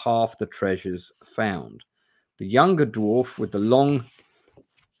share of half the treasures found. The younger dwarf with the long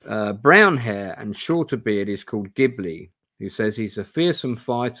brown hair and shorter beard is called Ghibli, who says he's a fearsome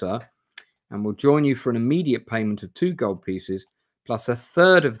fighter and will join you for an immediate payment of 2 gold pieces plus a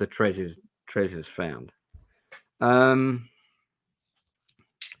third of the treasures found.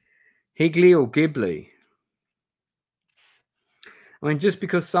 Higley or Ghibli? I mean, just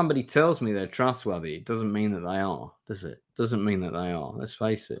because somebody tells me they're trustworthy, it doesn't mean that they are, does it? Doesn't mean that they are. Let's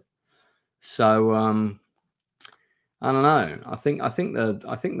face it. So I don't know. I think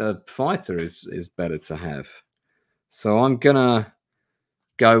the fighter is better to have. So I'm gonna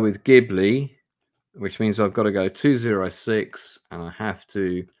go with Ghibli, which means I've got to go 206, and I have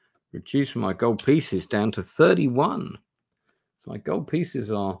to reduce my gold pieces down to 31. So my gold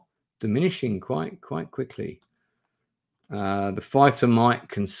pieces are diminishing quite quickly. The fighter might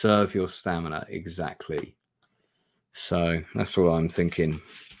conserve your stamina, exactly. So that's what I'm thinking.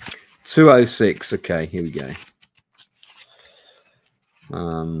 206. Okay, here we go.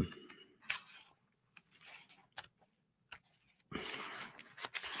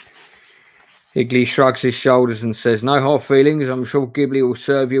 Higley shrugs his shoulders and says, "No hard feelings. I'm sure Ghibli will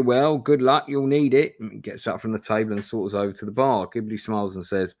serve you well. Good luck. You'll need it." And he gets up from the table and saunters over to the bar. Ghibli smiles and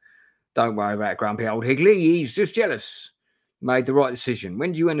says, "Don't worry about grumpy old Higley. He's just jealous. Made the right decision.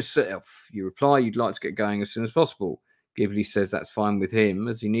 When do you enter set-off?" You reply you'd like to get going as soon as possible. Ghibli says that's fine with him,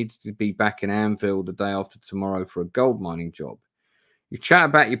 as he needs to be back in Anvil the day after tomorrow for a gold mining job. You chat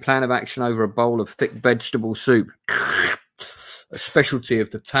about your plan of action over a bowl of thick vegetable soup, a specialty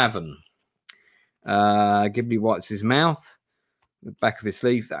of the tavern. Ghibli wipes his mouth, the back of his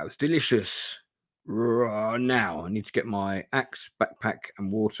sleeve. "That was delicious. Now I need to get my axe, backpack,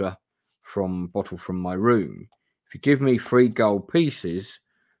 and water bottle from my room. If you give me 3 gold pieces,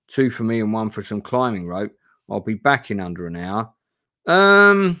 2 for me and 1 for some climbing rope, I'll be back in under an hour."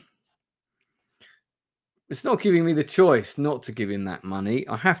 It's not giving me the choice not to give him that money.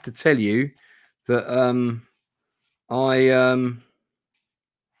 I have to tell you that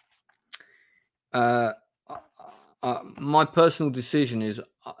my personal decision is,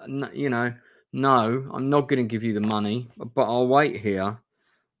 no, I'm not going to give you the money, but I'll wait here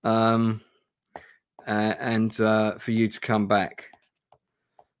and for you to come back.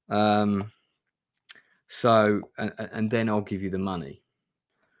 So then I'll give you the money.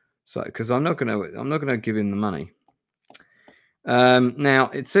 So because I'm not going to give him the money. Now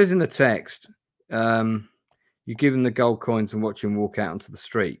it says in the text, you give him the gold coins and watch him walk out onto the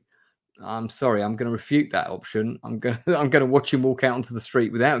street. I'm sorry, I'm going to refute that option. I'm going to watch him walk out onto the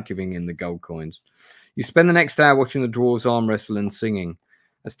street without giving him the gold coins. You spend the next hour watching the dwarves arm wrestle and singing.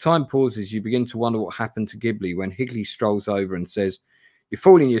 As time pauses, you begin to wonder what happened to Ghibli when Higley strolls over and says, "You're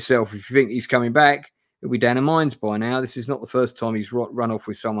fooling yourself if you think he's coming back. He'll be down in mines by now. This is not the first time he's run off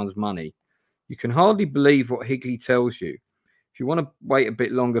with someone's money." You can hardly believe what Higley tells you. If you want to wait a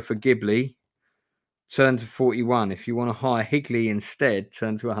bit longer for Ghibli, turn to 41. If you want to hire Higley instead,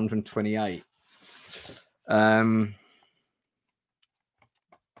 turn to 128.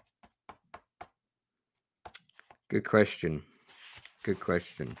 Good question. Good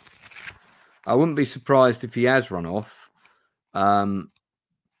question. I wouldn't be surprised if he has run off.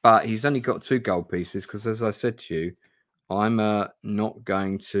 But he's only got 2 gold pieces because, as I said to you, I'm not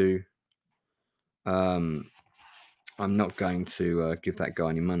going to give that guy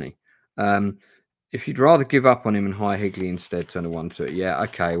any money. If you'd rather give up on him and hire Higley instead, turn a 1 to it. Yeah,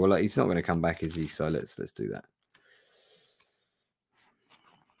 okay. Well, he's not going to come back, is he? So let's do that.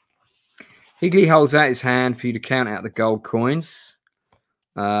 Higley holds out his hand for you to count out the gold coins.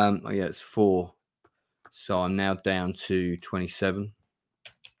 Oh yeah, it's 4. So I'm now down to 27.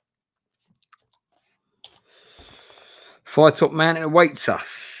 Firetop Mountain awaits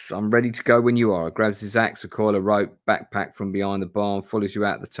us. I'm ready to go when you are. Grabs his axe, a coil of rope, backpack from behind the bar, and follows you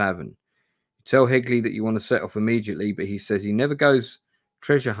out of the tavern. You tell Higley that you want to set off immediately, but he says he never goes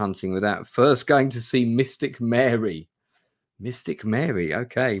treasure hunting without first going to see Mystic Mary. Mystic Mary,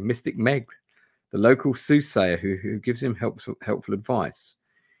 okay. Mystic Meg, the local soothsayer who gives him helpful advice.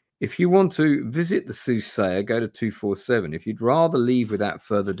 If you want to visit the soothsayer, go to 247. If you'd rather leave without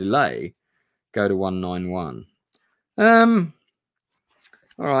further delay, go to 191. All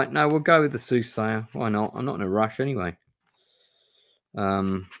right, no, we'll go with the soothsayer. Why not? I'm not in a rush anyway.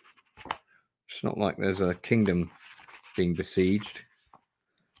 It's not like there's a kingdom being besieged.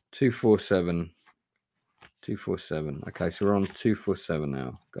 247. 247. Okay, so we're on 247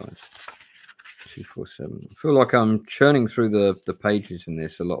 now, guys. 247. I feel like I'm churning through the pages in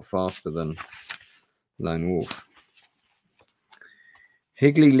this a lot faster than Lone Wolf.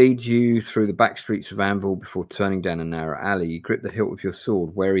 Higley leads you through the back streets of Anvil before turning down a narrow alley. You grip the hilt of your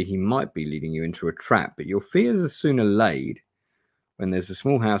sword, wary he might be leading you into a trap, but your fears are sooner allayed when there's a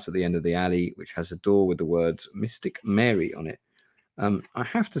small house at the end of the alley which has a door with the words Mystic Mary on it. I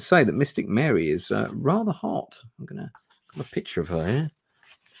have to say that Mystic Mary is rather hot. I'm going to got a picture of her here.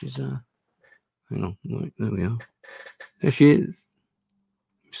 She's, hang on, right, there we are. There she is.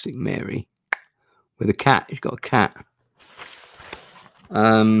 Mystic Mary with a cat. She's got a cat.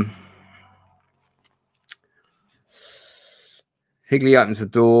 Higley opens the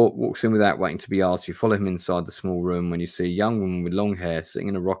door, walks in without waiting to be asked. You follow him inside the small room when you see a young woman with long hair sitting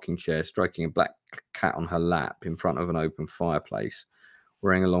in a rocking chair, stroking a black cat on her lap in front of an open fireplace,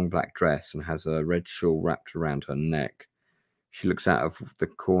 wearing a long black dress and has a red shawl wrapped around her neck. She looks out of the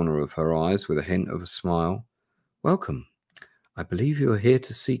corner of her eyes with a hint of a smile. Welcome. I believe you are here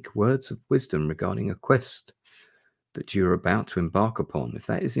to seek words of wisdom regarding a quest that you are about to embark upon. If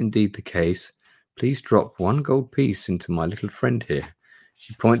that is indeed the case, please drop 1 gold piece into my little friend here.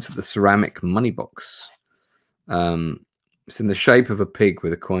 She points at the ceramic money box. It's in the shape of a pig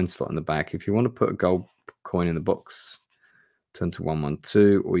with a coin slot in the back. If you want to put a gold coin in the box, turn to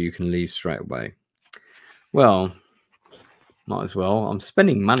 112, or you can leave straight away. Well, might as well. I'm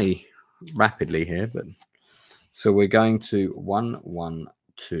spending money rapidly here, but so we're going to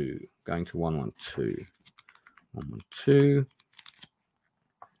 112. Going to 112. 112.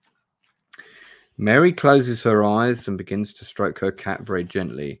 Mary closes her eyes and begins to stroke her cat very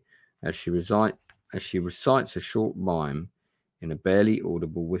gently as she recites a short rhyme in a barely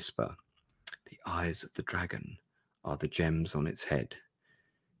audible whisper. The eyes of the dragon are the gems on its head.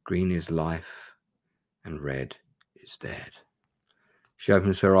 Green is life and red is dead. She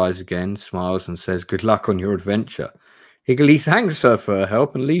opens her eyes again, smiles and says, good luck on your adventure. Higley thanks her for her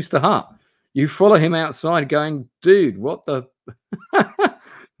help and leaves the hut. You follow him outside going, dude, what the...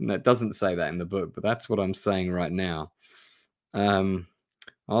 No, it doesn't say that in the book, but that's what I'm saying right now.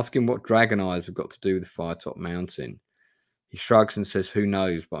 Ask him what dragon eyes have got to do with Firetop Mountain. He shrugs and says, who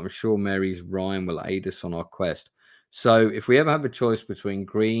knows, but I'm sure Mary's rhyme will aid us on our quest. So if we ever have a choice between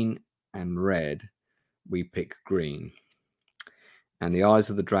green and red, we pick green. And the eyes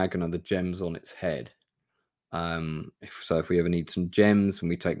of the dragon are the gems on its head. If we ever need some gems and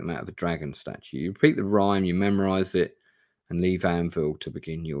we take them out of the dragon statue, you repeat the rhyme, you memorize it, and leave Anvil to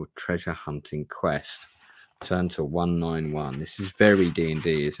begin your treasure hunting quest. Turn to 191. This is very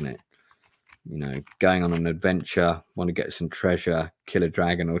D&D, isn't it? You know, going on an adventure, want to get some treasure, kill a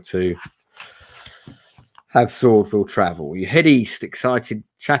dragon or two, have sword, will travel. You head east,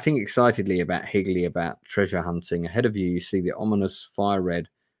 chatting excitedly about Higley, about treasure hunting. Ahead of you, you see the ominous fire-red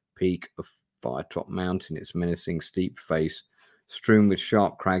peak of Firetop Mountain, its menacing steep face strewn with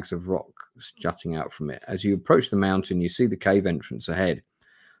sharp crags of rock jutting out from it. As you approach the mountain, you see the cave entrance ahead.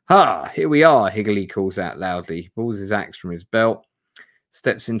 Ha! Here we are, Higley calls out loudly. He pulls his axe from his belt,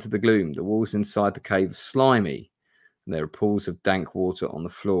 steps into the gloom. The walls inside the cave are slimy, and there are pools of dank water on the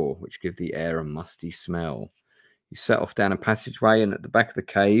floor, which give the air a musty smell. You set off down a passageway, and at the back of the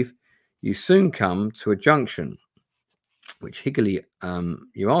cave, you soon come to a junction, which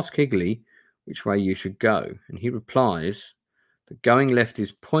you ask Higley which way you should go, and he replies that going left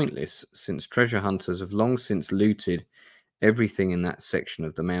is pointless since treasure hunters have long since looted everything in that section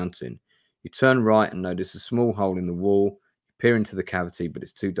of the mountain. You turn right and notice a small hole in the wall. You peer into the cavity, but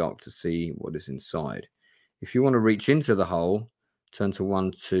it's too dark to see what is inside. If you want to reach into the hole, turn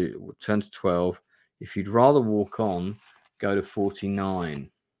to 12. If you'd rather walk on, go to 49.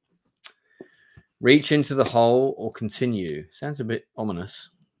 Reach into the hole or continue. Sounds a bit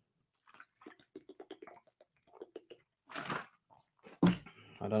ominous.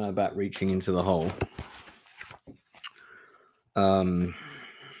 I don't know about reaching into the hole.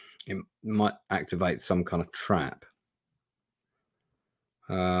 It might activate some kind of trap.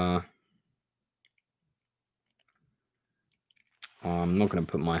 I'm not going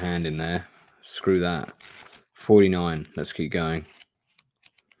to put my hand in there. Screw that. 49. Let's keep going.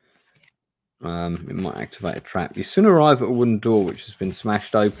 It might activate a trap. You soon arrive at a wooden door which has been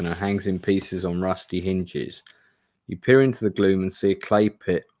smashed open and hangs in pieces on rusty hinges. You peer into the gloom and see a clay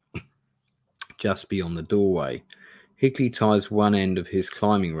pit just beyond the doorway. Higley ties one end of his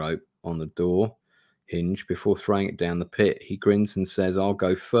climbing rope on the door hinge before throwing it down the pit. He grins and says, "I'll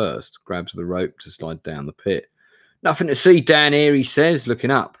go first," grabs the rope to slide down the pit. "Nothing to see down here," he says,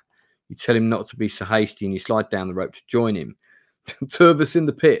 looking up. You tell him not to be so hasty and you slide down the rope to join him. Two of us in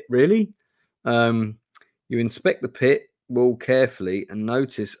the pit, really? You inspect the pit wall carefully and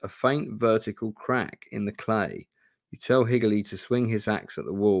notice a faint vertical crack in the clay. You tell Higley to swing his axe at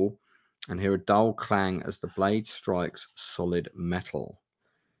the wall and hear a dull clang as the blade strikes solid metal.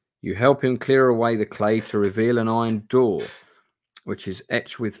 You help him clear away the clay to reveal an iron door, which is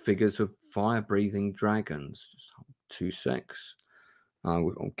etched with figures of fire-breathing dragons. Just 2 secs.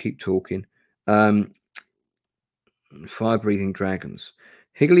 I'll keep talking. Fire-breathing dragons.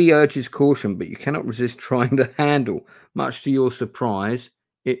 Higley urges caution, but you cannot resist trying the handle. Much to your surprise,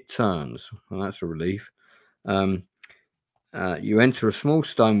 it turns. Well, that's a relief. You enter a small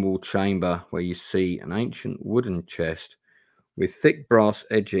stone-walled chamber where you see an ancient wooden chest with thick brass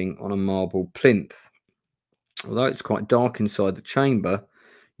edging on a marble plinth. Although it's quite dark inside the chamber,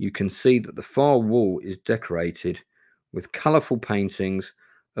 you can see that the far wall is decorated with colourful paintings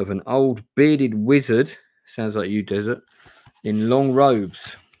of an old bearded wizard, sounds like you, Desert, in long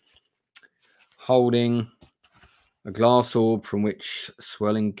robes, holding a glass orb from which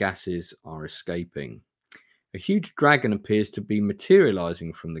swelling gases are escaping. A huge dragon appears to be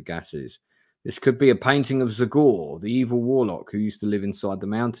materializing from the gases. This could be a painting of Zagor, the evil warlock who used to live inside the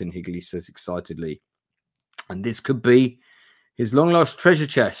mountain, Higley says excitedly. And this could be his long-lost treasure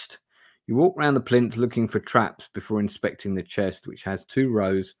chest. You walk round the plinth looking for traps before inspecting the chest, which has 2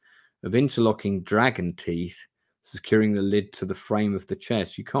 rows of interlocking dragon teeth securing the lid to the frame of the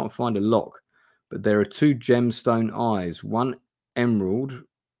chest. You can't find a lock, but there are 2 gemstone eyes, 1 emerald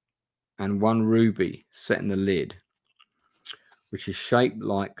and 1 ruby set in the lid, which is shaped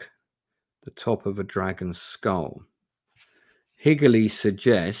like the top of a dragon's skull. Higley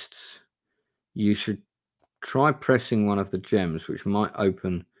suggests you should try pressing one of the gems, which might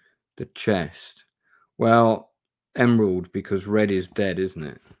open the chest. Well, emerald, because red is dead, isn't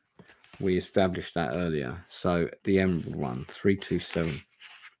it? We established that earlier. So the emerald one, 327.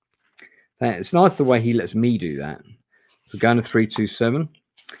 It's nice the way he lets me do that. So going to 327.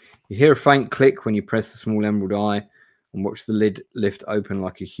 You hear a faint click when you press the small emerald eye and watch the lid lift open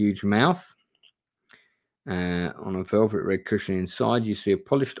like a huge mouth. On a velvet red cushion inside, you see a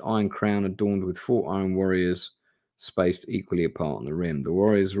polished iron crown adorned with 4 iron warriors spaced equally apart on the rim. The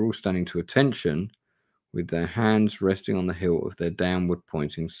warriors are all standing to attention with their hands resting on the hilt of their downward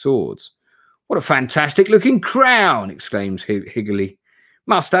pointing swords. "What a fantastic looking crown!" exclaims Higley.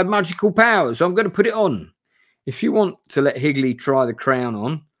 "Must have magical powers. I'm going to put it on." If you want to let Higley try the crown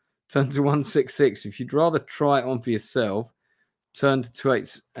on, turn to 166. If you'd rather try it on for yourself, turn to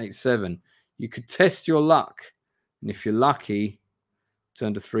 2887. You could test your luck, and if you're lucky,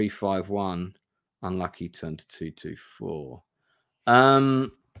 turn to 351. Unlucky, turn to 224.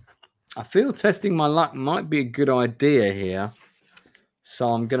 I feel testing my luck might be a good idea here, so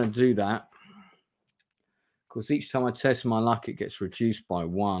I'm going to do that. Of course, each time I test my luck, it gets reduced by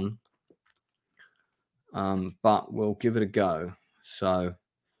 1. But we'll give it a go. So,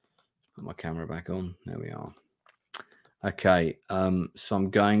 put my camera back on. There we are. Okay, so I'm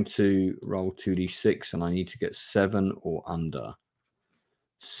going to roll 2d6, and I need to get 7 or under.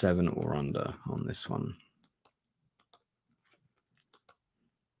 7 or under on this one.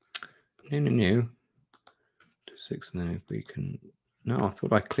 No. 6 now. We can. No, I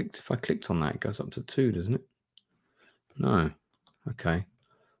thought I clicked. If I clicked on that, it goes up to 2, doesn't it? No. Okay.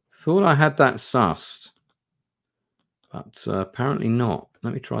 Thought I had that sussed, but apparently not.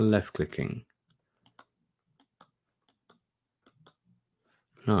 Let me try left clicking.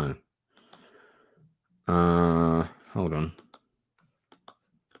 No. Hold on.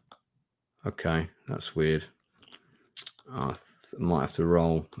 Okay, that's weird. I might have to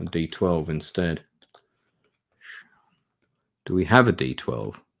roll a d12 instead. Do we have a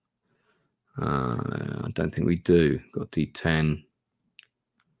d12? I don't think we do. Got d10,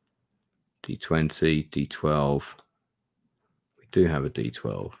 d20, d12. We do have a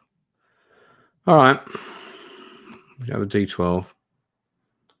d12. All right. We have a d12.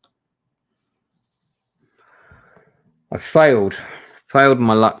 I failed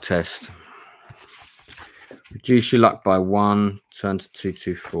my luck test. Reduce your luck by 1, turn to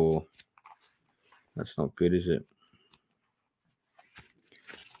 224. That's not good, is it?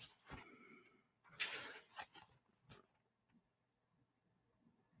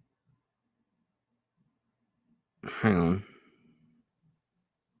 Hang on.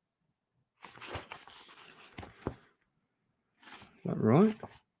 Is that right?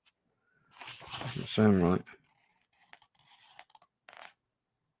 Doesn't sound right.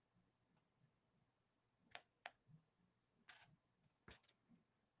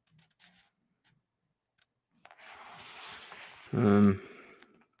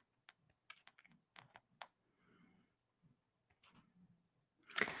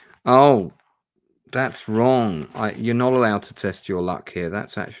 Oh, that's wrong. You're not allowed to test your luck here.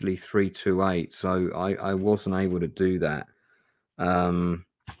 That's actually 328. So I wasn't able to do that. All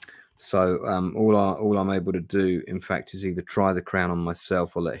I'm able to do, in fact, is either try the crown on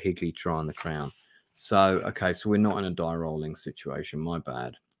myself or let Higley try on the crown. So, okay, so we're not in a die rolling situation. My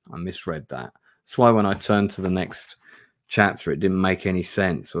bad. I misread that. That's why when I turned to the next chapter, it didn't make any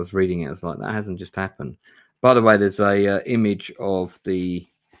sense. I was reading it. I was like, that hasn't just happened. By the way, there's a image of the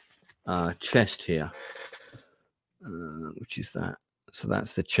chest here, which is that. So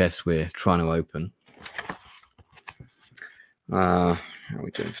that's the chest we're trying to open. How are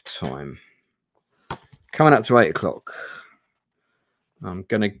we doing for time? Coming up to 8 o'clock. I'm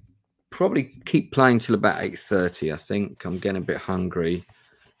going to probably keep playing till about 8:30. I think I'm getting a bit hungry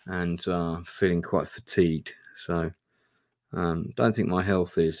and feeling quite fatigued. So don't think my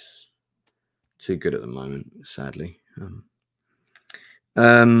health is too good at the moment, sadly.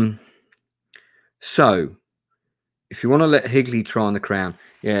 So if you want to let Higley try on the crown,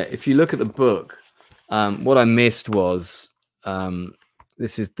 yeah, if you look at the book, what I missed was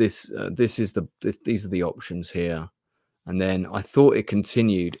these are the options here, and then I thought it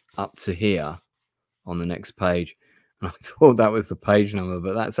continued up to here on the next page, and I thought that was the page number,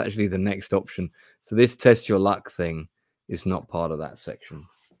 but that's actually the next option. So this test your luck thing is not part of that section.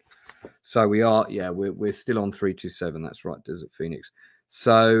 So we are, yeah, we're still on 327. That's right, Desert Phoenix.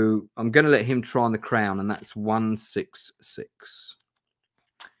 So I'm going to let him try on the crown, and that's 166.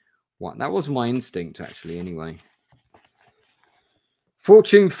 What? That was my instinct, actually, anyway.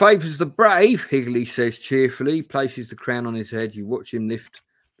 Fortune favours the brave, Higley says cheerfully. He places the crown on his head. You watch him lift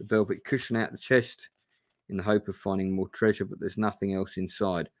the velvet cushion out the chest in the hope of finding more treasure, but there's nothing else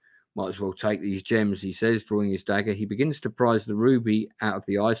inside. Might as well take these gems, he says, drawing his dagger. He begins to prise the ruby out of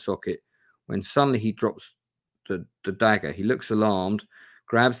the eye socket when suddenly he drops the dagger. He looks alarmed,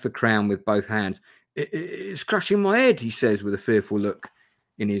 grabs the crown with both hands. It's crushing my head, he says with a fearful look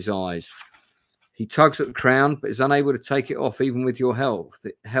in his eyes. He tugs at the crown, but is unable to take it off even with your help.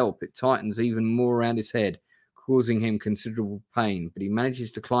 It tightens even more around his head, causing him considerable pain. But he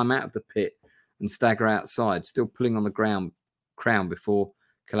manages to climb out of the pit and stagger outside, still pulling on the crown before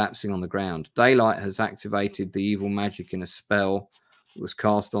collapsing on the ground. Daylight has activated the evil magic in a spell that was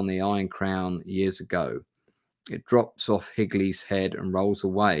cast on the iron crown years ago. It drops off Higley's head and rolls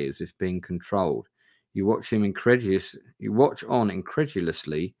away as if being controlled. You watch on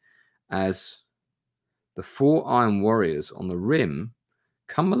incredulously as the 4 iron warriors on the rim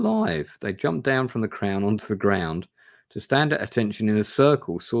come alive. They jump down from the crown onto the ground to stand at attention in a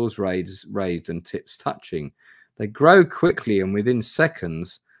circle, swords raised and tips touching. They grow quickly, and within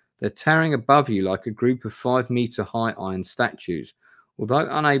seconds, they're towering above you like a group of 5-meter high iron statues. Although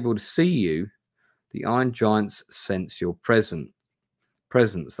unable to see you, the iron giants sense your presence.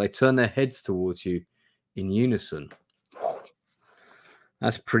 They turn their heads towards you in unison.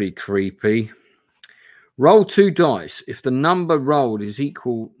 That's pretty creepy. Roll 2 dice. If the number rolled is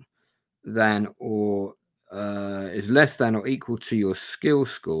equal than or is less than or equal to your skill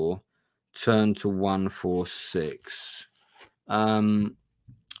score, turn to 146.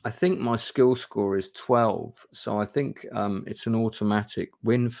 I think my skill score is 12, so I think it's an automatic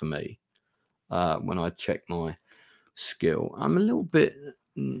win for me when I check my skill. I'm a little bit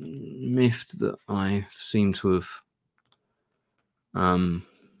miffed that I seem to have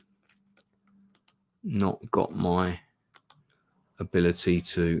not got my ability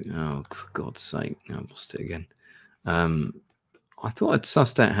to, oh, for God's sake, I lost it again. I thought I'd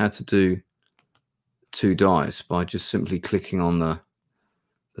sussed out how to do 2 dice by just simply clicking on the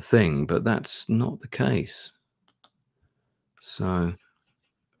thing, but that's not the case. So,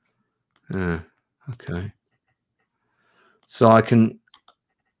 okay. So I can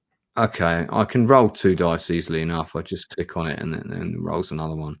roll 2 dice easily enough. I just click on it and then it rolls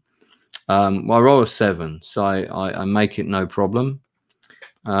another one. Well, I roll a 7, so I make it no problem.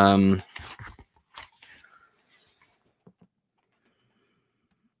 But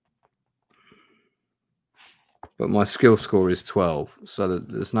my skill score is 12, so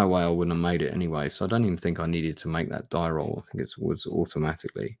there's no way I wouldn't have made it anyway. So I don't even think I needed to make that die roll. I think it was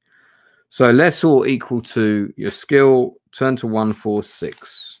automatically. So let's all equal to your skill. Turn to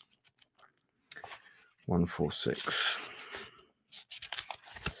 146. 146.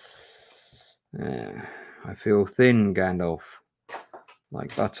 I feel thin, Gandalf,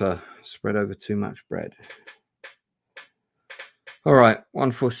 like butter spread over too much bread. All right,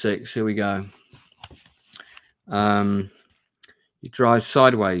 146. Here we go. You drive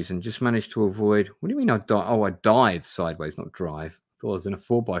sideways and just manage to avoid. What do you mean I dive? Oh, I dive sideways, not drive. I thought I was in a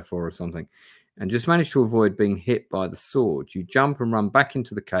 4x4 or something. And just manage to avoid being hit by the sword. You jump and run back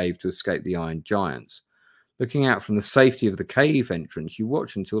into the cave to escape the iron giants. Looking out from the safety of the cave entrance, you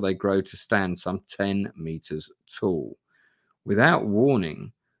watch until they grow to stand some 10 meters tall. Without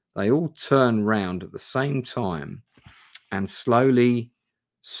warning, they all turn round at the same time and slowly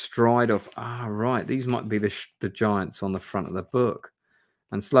stride off. Ah, right. These might be the giants on the front of the book.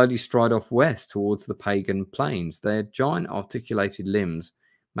 And slowly stride off west towards the pagan plains, their giant articulated limbs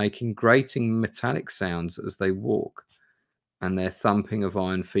making grating metallic sounds as they walk, and their thumping of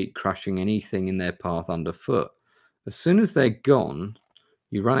iron feet crushing anything in their path underfoot. As soon as they're gone,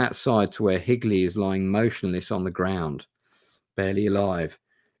 you run outside to where Higley is lying motionless on the ground, barely alive.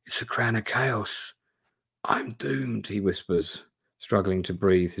 It's a crown of chaos. I'm doomed, he whispers, struggling to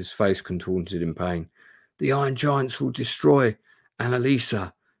breathe, his face contorted in pain. The iron giants will destroy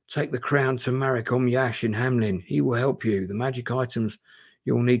Annalisa. Take the crown to Marek Omyash in Hamlin. He will help you. The magic items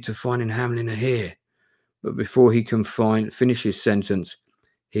you'll need to find in Hamlin are here. But before he can finish his sentence,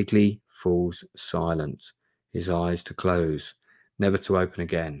 Higley falls silent, his eyes to close, never to open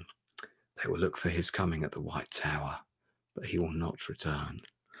again. They will look for his coming at the White Tower, but he will not return.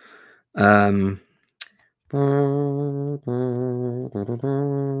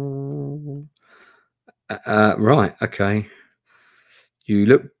 Right, okay.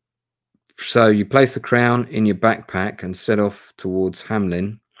 So you place the crown in your backpack and set off towards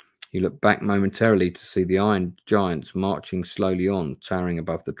Hamlin. You look back momentarily to see the iron giants marching slowly on, towering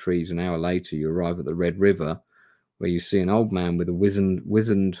above the trees. An hour later, you arrive at the Red River, where you see an old man with a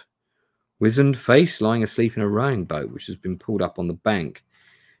wizened face lying asleep in a rowing boat, which has been pulled up on the bank.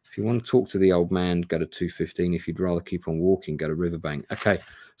 If you want to talk to the old man, go to 215. If you'd rather keep on walking, go to Riverbank. Okay,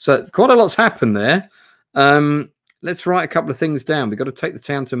 so quite a lot's happened there. Let's write a couple of things down. We've got to take the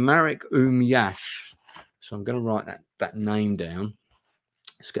town to Marek Umyash. So I'm going to write that name down.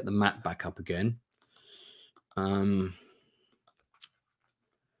 Let's get the map back up again.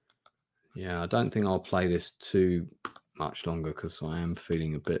 Yeah, I don't think I'll play this too much longer because I am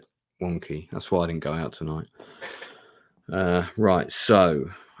feeling a bit wonky. That's why I didn't go out tonight. Right, so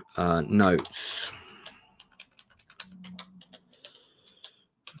notes.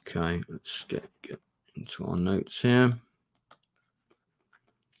 Okay, let's get into our notes here.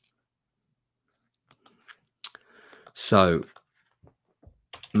 So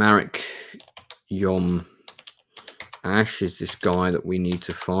Marek Yom Ash is this guy that we need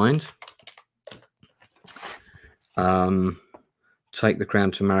to find. Take the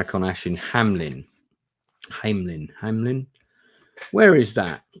crown to Marek on Ash in Hamlin. Hamlin. Where is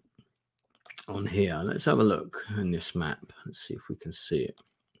that? On here. Let's have a look in this map. Let's see if we can see it.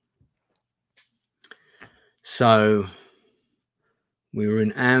 So we were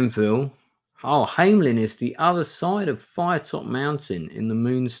in Anvil. Oh, Hamlin is the other side of Firetop Mountain in the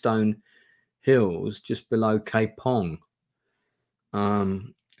Moonstone Hills, just below Cape Pong,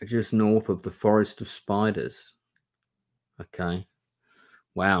 just north of the Forest of Spiders. Okay,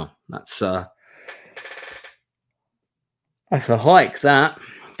 wow, that's a hike.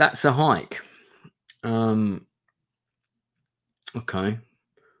 That's a hike. Okay,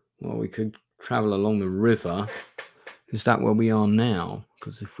 well, we could travel along the river. Is that where we are now?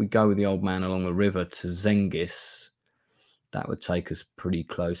 Because if we go with the old man along the river to Zengis, that would take us pretty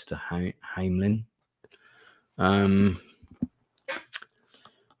close to Hamlin. All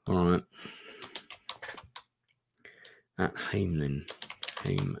right. At Hamlin.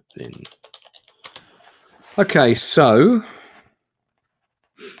 Okay, so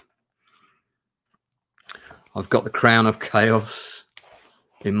I've got the Crown of Chaos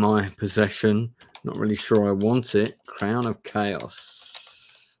in my possession. Not really sure I want it. Crown of Chaos.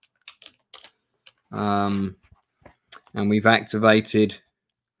 And we've activated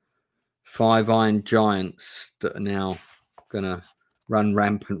 5 Iron Giants that are now going to run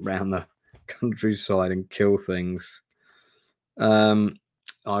rampant round the countryside and kill things. I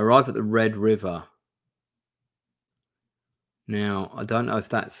arrive at the Red River. Now, I don't know if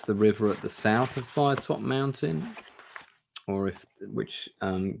that's the river at the south of Firetop Mountain, or if which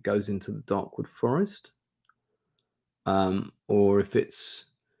goes into the Darkwood Forest, or if it's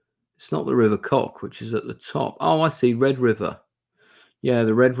not the River Cock, which is at the top. Oh, I see, Red River. Yeah,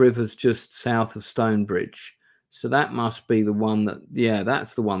 the Red River's just south of Stonebridge, so that must be the one that. Yeah,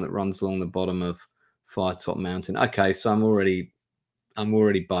 that's the one that runs along the bottom of Firetop Mountain. Okay, so I'm already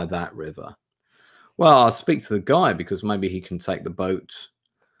by that river. Well, I'll speak to the guy because maybe he can take the boat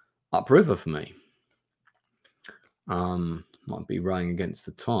upriver for me. Might be rowing against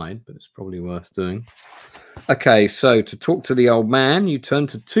the tide, but it's probably worth doing. Okay, so to talk to the old man, you turn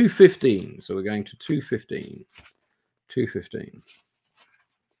to 215. So we're going to 215. 215.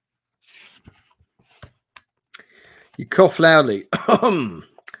 You cough loudly and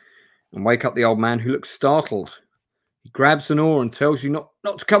wake up the old man, who looks startled. He grabs an oar and tells you not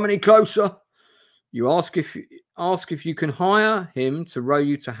to come any closer. You ask if you can hire him to row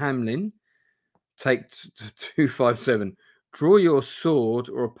you to Hamlin. Take 257. Draw your sword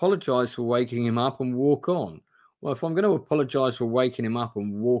or apologise for waking him up and walk on. Well, if I'm going to apologise for waking him up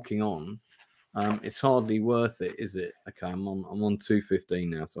and walking on, it's hardly worth it, is it? Okay, I'm on 215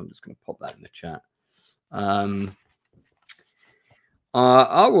 now, so I'm just going to pop that in the chat. I'm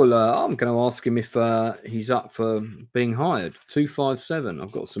going to ask him if he's up for being hired. 257.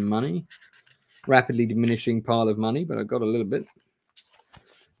 I've got some money. Rapidly diminishing pile of money, but I've got a little bit.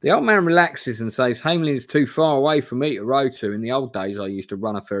 The old man relaxes and says, Hamelin is too far away for me to row to. In the old days, I used to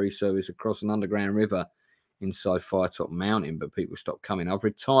run a ferry service across an underground river inside Firetop Mountain, but people stopped coming. I've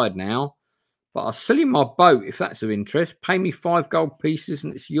retired now, but I'll sell you my boat if that's of interest. Pay me 5 gold pieces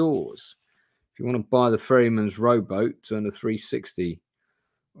and it's yours. If you want to buy the ferryman's rowboat, turn to 360,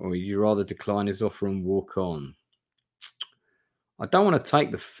 or would you rather decline his offer and walk on? I don't want to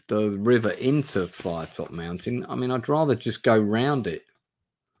take the river into Firetop Mountain. I mean, I'd rather just go round it.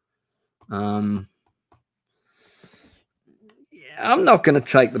 Yeah, I'm not going to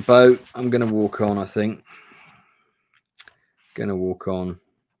take the boat. I'm going to walk on, I think. Going to walk on.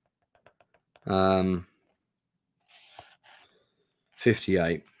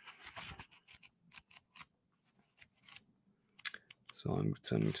 58. So I'm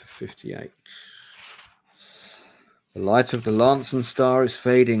returning to 58. The light of the Lancen star is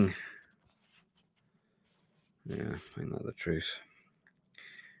fading. Yeah, I know the truth.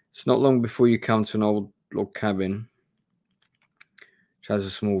 It's not long before you come to an old log cabin which has a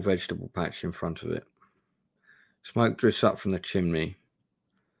small vegetable patch in front of it. Smoke drifts up from the chimney,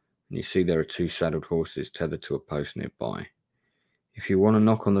 and you see there are 2 saddled horses tethered to a post nearby. If you want to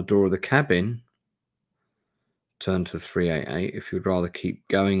knock on the door of the cabin, turn to 388. If you'd rather keep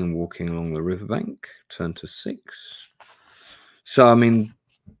going and walking along the riverbank, turn to 6. So, I mean,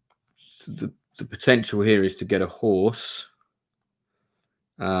 the potential here is to get a horse.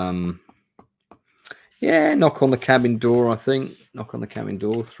 Yeah, knock on the cabin door, I think. Knock on the cabin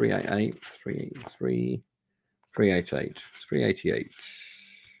door, 388, 383, 388, 388.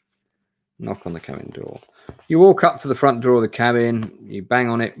 Knock on the cabin door. You walk up to the front door of the cabin. You bang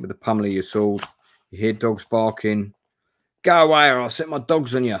on it with the pummel of your sword. You hear dogs barking. Go away or I'll set my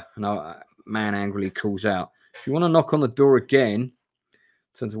dogs on you. And a man angrily calls out. If you want to knock on the door again,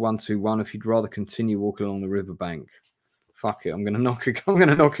 turn to 121. If you'd rather continue walking along the riverbank, fuck it. I'm going to knock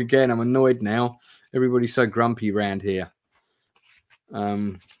again. I'm annoyed now. Everybody's so grumpy around here.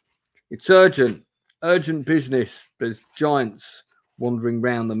 It's urgent business. There's giants wandering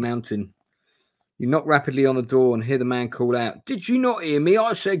round the mountain. You knock rapidly on the door and hear the man call out, "Did you not hear me?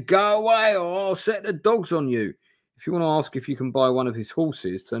 I said go away or I'll set the dogs on you." If you want to ask if you can buy one of his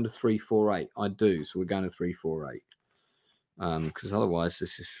horses, turn to 348. I do, so we're going to 348. Because otherwise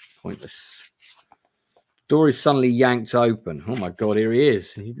this is pointless. Door is suddenly yanked open. Oh my God, here he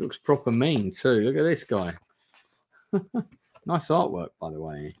is. He looks proper mean too. Look at this guy. Nice artwork, by the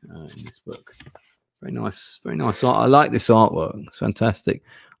way, in this book. Very nice art. I like this artwork. It's fantastic.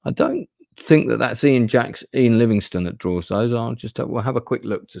 I don't think that's Ian Livingston that draws those. We'll have a quick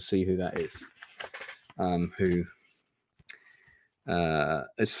look to see who that is.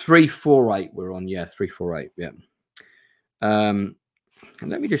 It's 348 we're on. Yeah, 348. Yeah. And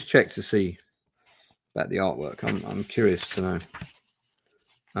let me just check to see about the artwork. I'm curious to know.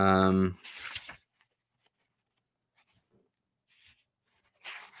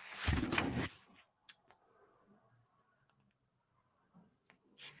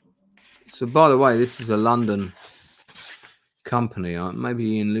 So, by the way, this is a London company. Maybe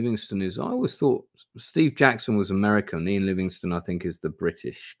Ian Livingston is. I always thought Steve Jackson was American. Ian Livingston, I think, is the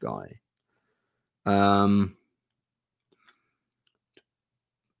British guy.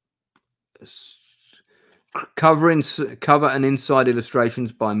 Cover and inside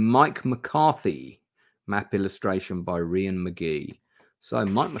illustrations by Mike McCarthy. Map illustration by Rhian McGee. So,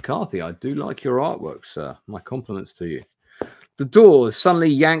 Mike McCarthy, I do like your artwork, sir. My compliments to you. The door is suddenly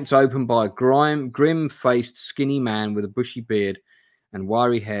yanked open by a grim-faced, skinny man with a bushy beard and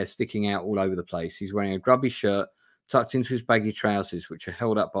wiry hair sticking out all over the place. He's wearing a grubby shirt tucked into his baggy trousers, which are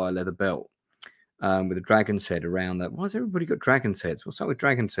held up by a leather belt, with a dragon's head around that. Why has everybody got dragon's heads? What's up with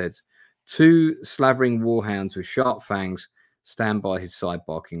dragon's heads? 2 slavering warhounds with sharp fangs stand by his side,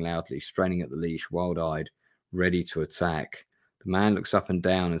 barking loudly, straining at the leash, wild-eyed, ready to attack. The man looks up and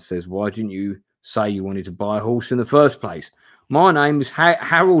down and says, "Why didn't you say you wanted to buy a horse in the first place? My name is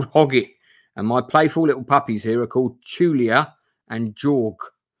Harold Hoggett, and my playful little puppies here are called Tulia and Jorg.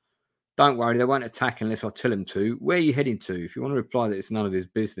 Don't worry, they won't attack unless I tell them to. Where are you heading to? If you want to reply that it's none of his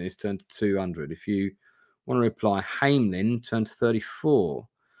business, turn to 200. If you want to reply Hamelin, turn to 34.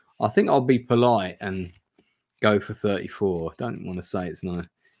 I think I'll be polite and go for 34. Don't want to say it's none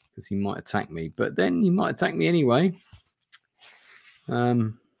because he might attack me, but then he might attack me anyway.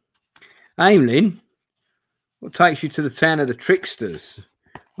 Hamelin, what takes you to the town of the tricksters?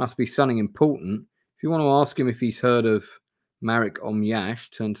 Must be something important. If you want to ask him if he's heard of Marek Omyash,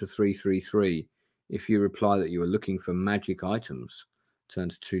 turn to 333. If you reply that you are looking for magic items, turn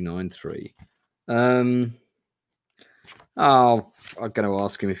to 293. I'm going to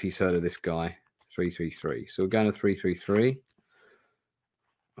ask him if he's heard of this guy, 333. So we're going to 333.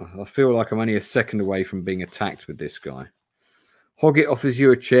 I feel like I'm only a second away from being attacked with this guy. Hoggett offers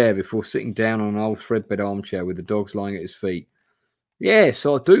you a chair before sitting down on an old threadbare armchair with the dogs lying at his feet. Yes,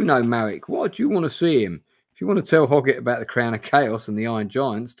 I do know Marek. Why do you want to see him? If you want to tell Hoggett about the Crown of Chaos and the Iron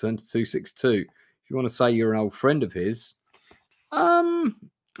Giants, turn to 262. If you want to say you're an old friend of his, I'm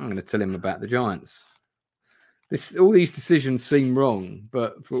going to tell him about the Giants. All these decisions seem wrong,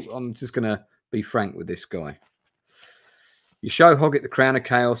 but I'm just going to be frank with this guy. You show Hoggett the Crown of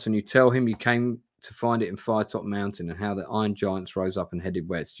Chaos and you tell him you came to find it in Firetop Mountain and how the Iron Giants rose up and headed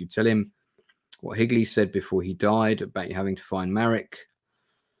west. You tell him what Higley said before he died about you having to find Marek,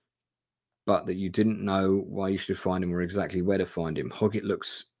 but that you didn't know why you should find him or exactly where to find him. Hoggett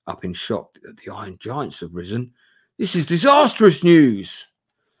looks up in shock. The Iron Giants have risen. This is disastrous news.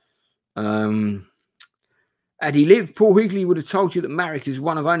 Had he lived, Paul Higley would have told you that Marek is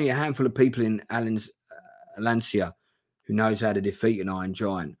one of only a handful of people in Alancia who knows how to defeat an Iron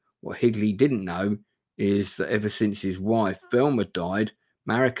Giant. What Higley didn't know is that ever since his wife, Velma, died,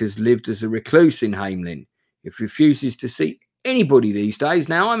 Marek has lived as a recluse in Hamelin. He refuses to see anybody these days.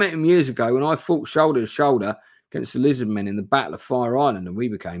 Now, I met him years ago when I fought shoulder to shoulder against the lizard men in the Battle of Fire Island, and we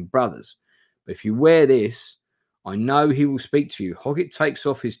became brothers. But if you wear this, I know he will speak to you. Hoggett takes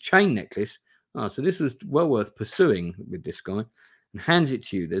off his chain necklace. So this was well worth pursuing with this guy, and hands it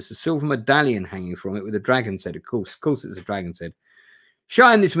to you. There's a silver medallion hanging from it with a dragon's head. Of course it's a dragon's head. Show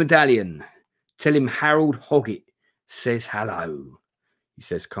him this medallion. Tell him Harold Hoggett says hello. He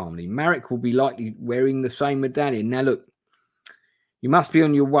says calmly. Marek will be likely wearing the same medallion. Now look, you must be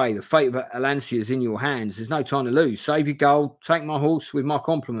on your way. The fate of Alancia is in your hands. There's no time to lose. Save your gold. Take my horse with my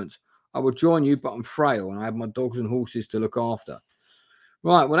compliments. I will join you, but I'm frail and I have my dogs and horses to look after.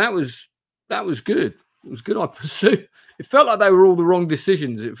 Right. Well, that was good. It was good. I pursued. It felt like they were all the wrong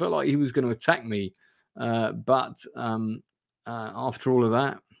decisions. It felt like he was going to attack me. But after all of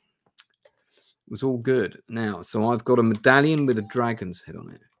that, it was all good. Now, so I've got a medallion with a dragon's head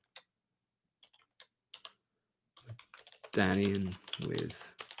on it. Medallion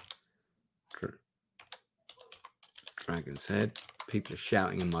with dragon's head. People are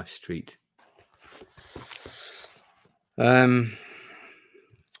shouting in my street.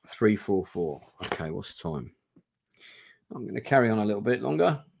 344. Okay, what's the time? I'm going to carry on a little bit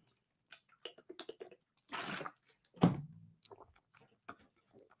longer.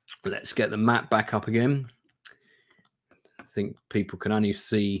 Let's get the map back up again. I think people can only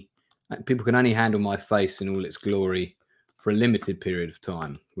handle my face in all its glory for a limited period of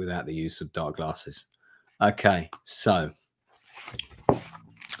time without the use of dark glasses. Okay, so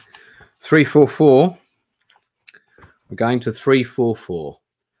 344. We're going to 344.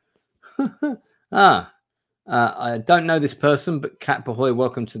 I don't know this person, but Cat Bahoy,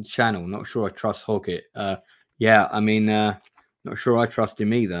 welcome to the channel. Not sure I trust Hoggett. Yeah, I mean, not sure I trust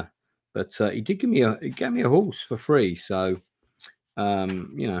him either. But he did give me a horse for free, so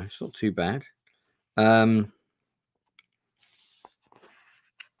you know, it's not too bad.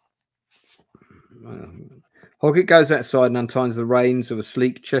 Hoggett goes outside and unties the reins of a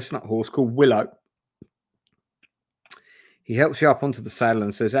sleek chestnut horse called Willow. He helps you up onto the saddle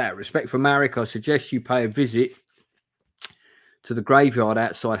and says, out of respect for Marek, I suggest you pay a visit to the graveyard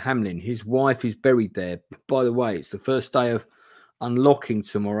outside Hamlin. His wife is buried there. By the way, it's the first day of unlocking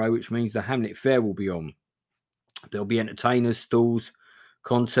tomorrow, which means the Hamlet Fair will be on. There'll be entertainers, stalls,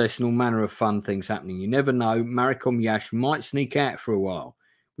 contests, and all manner of fun things happening. You never know. Marek Yash might sneak out for a while.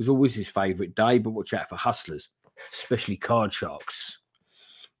 It was always his favourite day, but watch out for hustlers, especially card sharks,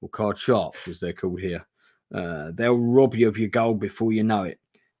 or card sharps, as they're called here. They'll rob you of your gold before you know it.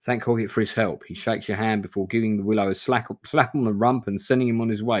 Thank Hoggett for his help. He shakes your hand before giving the Willow a slap on the rump and sending him on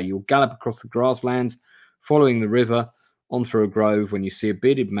his way. You'll gallop across the grasslands, following the river, on through a grove, when you see a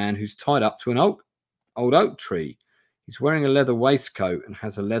bearded man who's tied up to an old oak tree. He's wearing a leather waistcoat and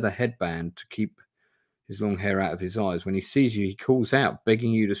has a leather headband to keep his long hair out of his eyes. When he sees you, he calls out,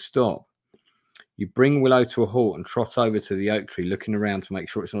 begging you to stop. You bring Willow to a halt and trot over to the oak tree, looking around to make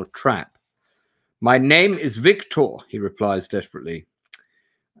sure it's not a trap. My name is Victor, he replies desperately.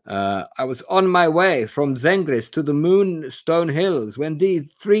 I was on my way from Zengris to the Moonstone Hills when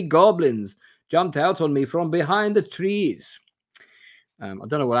these 3 goblins jumped out on me from behind the trees. I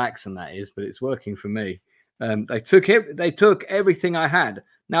don't know what accent that is, but it's working for me. They took everything I had.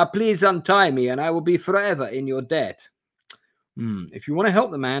 Now please untie me and I will be forever in your debt. If you want to help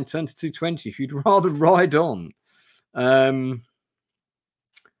the man, turn to 220. If you'd rather ride on.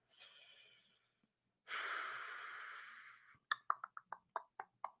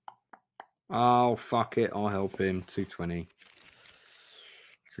 Oh, fuck it. I'll help him. 220.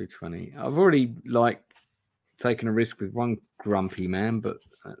 220. I've already, taken a risk with one grumpy man, but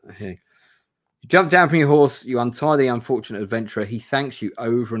hey. You jump down from your horse. You untie the unfortunate adventurer. He thanks you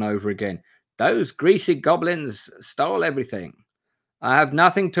over and over again. Those greasy goblins stole everything. I have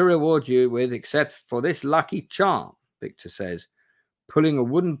nothing to reward you with except for this lucky charm, Victor says, pulling a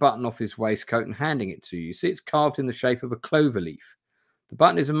wooden button off his waistcoat and handing it to you. You see it's carved in the shape of a clover leaf. The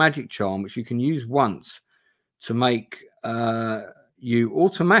button is a magic charm which you can use once to make you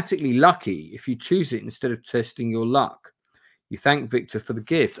automatically lucky if you choose it instead of testing your luck. You thank Victor for the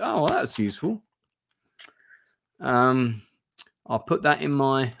gift. Oh, well, that's useful. I'll put that in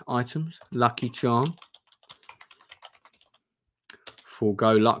my items. Lucky charm.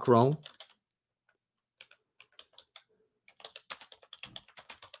 Forgo luck roll.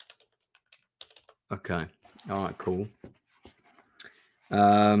 Okay. All right, cool.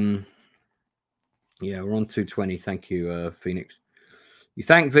 Yeah, we're on 220. Thank you, Phoenix. You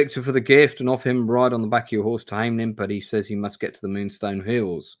thank Victor for the gift and offer him a ride on the back of your horse to Hamlin, but he says he must get to the Moonstone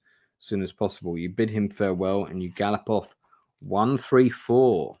Hills as soon as possible. You bid him farewell and you gallop off.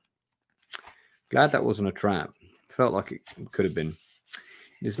 134. Glad that wasn't a trap. Felt like it could have been.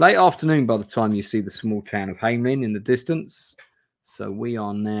 It is late afternoon by the time you see the small town of Hamlin in the distance. So we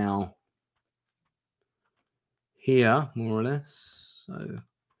are now here, more or less. So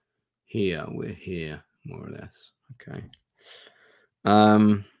we're here, more or less. Okay.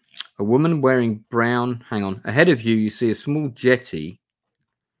 A woman wearing brown. Hang on. Ahead of you, you see a small jetty.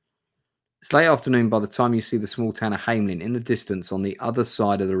 It's late afternoon by the time you see the small town of Hamlin in the distance on the other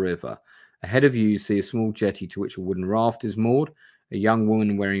side of the river. Ahead of you, you see a small jetty to which a wooden raft is moored. A young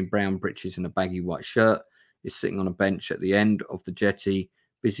woman wearing brown breeches and a baggy white shirt is sitting on a bench at the end of the jetty,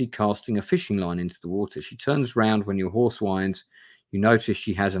 busy casting a fishing line into the water. She turns round when your horse whines. You notice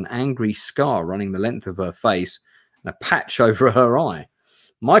she has an angry scar running the length of her face and a patch over her eye.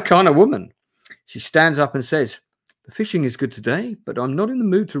 My kind of woman. She stands up and says, "The fishing is good today, but I'm not in the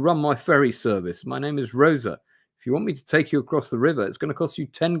mood to run my ferry service. My name is Rosa. If you want me to take you across the river, it's going to cost you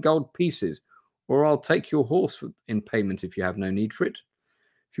 10 gold pieces, or I'll take your horse in payment if you have no need for it.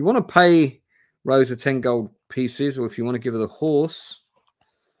 If you want to pay Rosa 10 gold pieces, or if you want to give her the horse,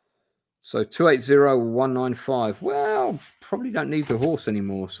 so 280 or 195. Well, probably don't need the horse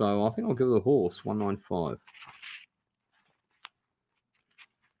anymore, so I think I'll give her the horse, 195.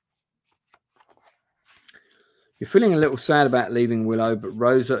 You're feeling a little sad about leaving Willow, but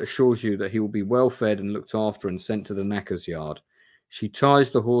Rosa assures you that he will be well fed and looked after and sent to the knacker's yard. She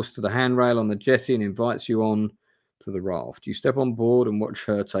ties the horse to the handrail on the jetty and invites you on to the raft. You step on board and watch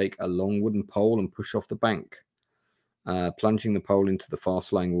her take a long wooden pole and push off the bank. Plunging the pole into the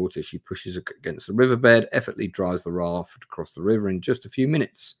fast-flowing water, she pushes against the riverbed, effortlessly drives the raft across the river in just a few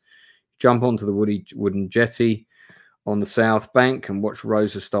minutes. Jump onto the wooden jetty on the south bank and watch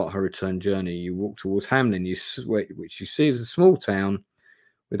Rosa start her return journey. You walk towards Hamlin, which you see as a small town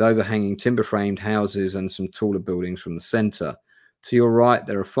with overhanging timber-framed houses and some taller buildings from the centre. To your right,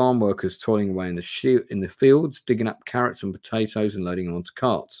 there are farm workers toiling away in the fields, digging up carrots and potatoes and loading them onto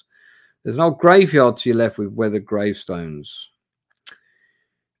carts. There's an old graveyard to your left with weathered gravestones.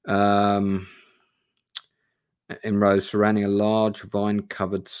 In rows surrounding a large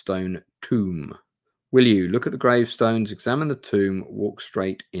vine-covered stone tomb. Will you look at the gravestones, examine the tomb, walk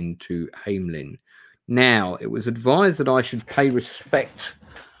straight into Hamelin? Now, it was advised that I should pay respect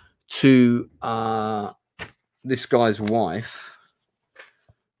to this guy's wife,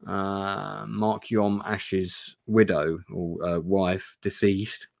 Mark Yom Ash's widow or wife,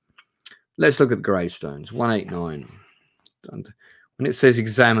 deceased. Let's look at the gravestones. 189. When it says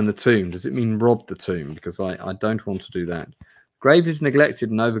examine the tomb, does it mean rob the tomb? Because I don't want to do that. Grave is neglected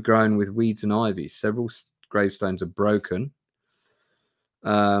and overgrown with weeds and ivy. Several gravestones are broken.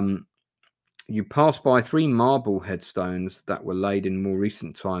 You pass by 3 marble headstones that were laid in more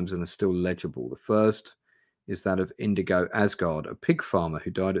recent times and are still legible. The first is that of Indigo Asgard, a pig farmer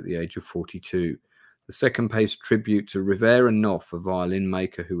who died at the age of 42. The second pays tribute to Rivera Knopf, a violin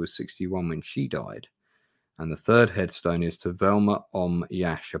maker who was 61 when she died. And the third headstone is to Velma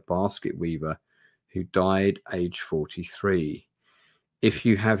Yash, a basket weaver who died age 43. If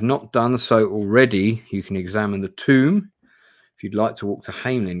you have not done so already, you can examine the tomb. If you'd like to walk to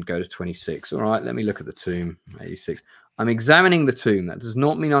Hamelin, go to 26. All right, let me look at the tomb, 86. I'm examining the tomb. That does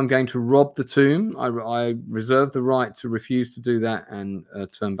not mean I'm going to rob the tomb. I reserve the right to refuse to do that and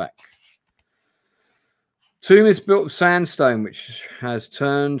turn back. Tomb is built of sandstone, which has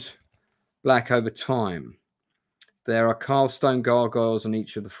turned black over time. There are carved stone gargoyles on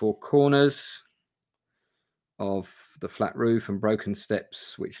each of the 4 corners of the flat roof and broken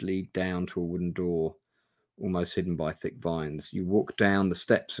steps which lead down to a wooden door, almost hidden by thick vines. You walk down the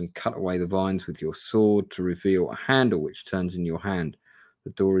steps and cut away the vines with your sword to reveal a handle which turns in your hand. The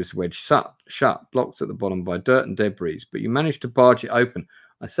door is wedged shut, blocked at the bottom by dirt and debris, but you manage to barge it open.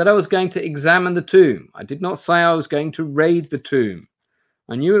 I said I was going to examine the tomb. I did not say I was going to raid the tomb.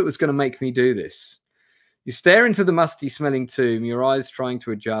 I knew it was going to make me do this. You stare into the musty-smelling tomb, your eyes trying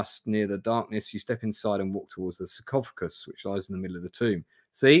to adjust. Near the darkness, you step inside and walk towards the sarcophagus, which lies in the middle of the tomb.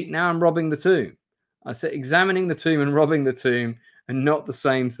 See, now I'm robbing the tomb. I said examining the tomb and robbing the tomb and not the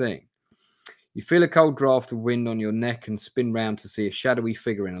same thing. You feel a cold draft of wind on your neck and spin round to see a shadowy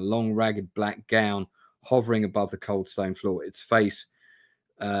figure in a long, ragged black gown hovering above the cold stone floor. Its face,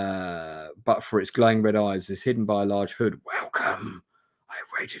 but for its glowing red eyes, is hidden by a large hood. Welcome. I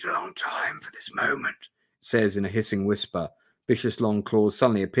waited a long time for this moment, it says in a hissing whisper. Vicious long claws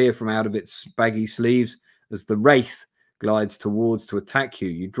suddenly appear from out of its baggy sleeves as the wraith glides towards to attack you.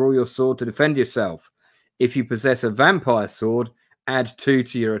 You draw your sword to defend yourself. If you possess a vampire sword, add 2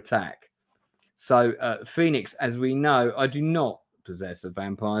 to your attack. So, Phoenix, as we know, I do not possess a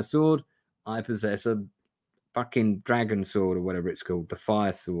vampire sword. I possess a fucking dragon sword or whatever it's called, the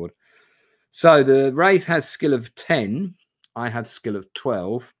fire sword. So the wraith has skill of 10. I have skill of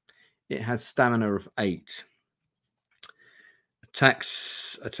 12. It has stamina of 8. Attack.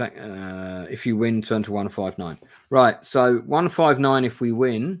 If you win, turn to 159. Right. So 159 if we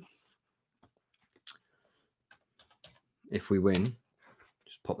win. If we win,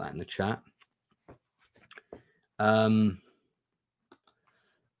 just pop that in the chat. Now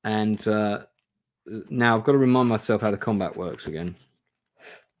I've got to remind myself how the combat works again.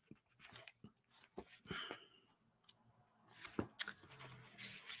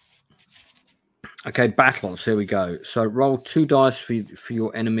 Okay, battles. Here we go. So roll 2 dice for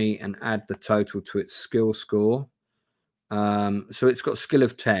your enemy and add the total to its skill score. So it's got skill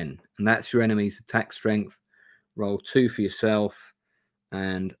of 10, and that's your enemy's attack strength. Roll 2 for yourself,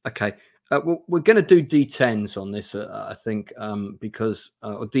 and okay. We're going to do D10s on this, I think, because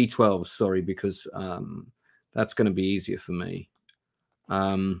or D12s, sorry, because that's going to be easier for me.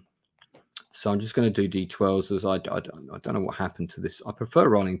 So I'm just going to do D12s as I don't know what happened to this. I prefer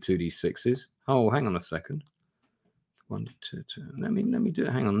rolling 2D6s. Oh, hang on a second. 1, 2, 2. Let me do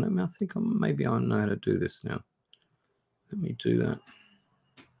it. Hang on. I think maybe I know how to do this now. Let me do that.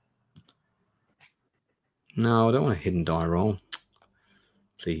 No, I don't want a hidden die roll.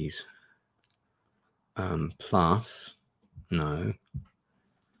 Please. Plus. No.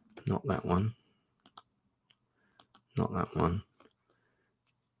 Not that one. Not that one.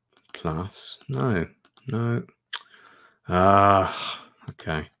 Plus. No.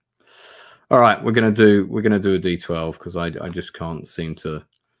 Okay. All right, we're gonna do a D12 because I just can't seem to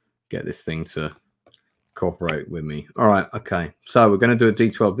get this thing to cooperate with me. All right, okay. So we're gonna do a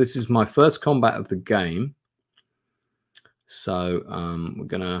D12. This is my first combat of the game. So we're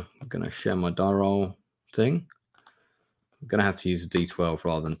gonna share my die roll thing. I'm gonna have to use a D12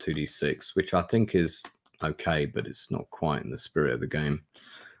 rather than 2D6, which I think is okay, but it's not quite in the spirit of the game.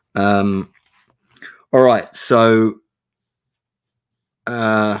 All right, so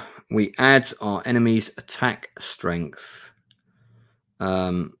we add our enemy's attack strength.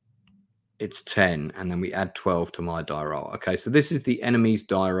 It's 10, and then we add 12 to my die roll. Okay, so this is the enemy's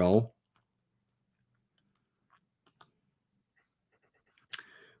die roll.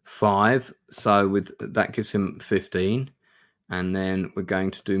 5, so with that gives him 15, and then we're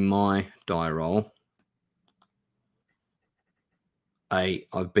going to do my die roll. 8,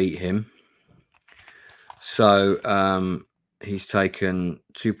 I've beat him. So he's taken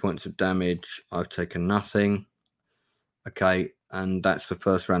 2 points of damage. I've taken nothing. Okay, and that's the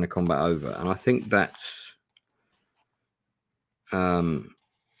first round of combat over. And I think that's... I'm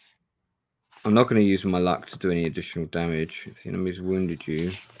not going to use my luck to do any additional damage. If the enemy's wounded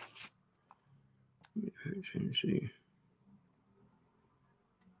you...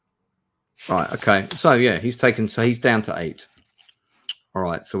 Right, okay. So, yeah, he's taken... So he's down to 8. All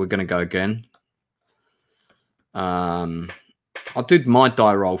right, so we're going to go again. I'll do my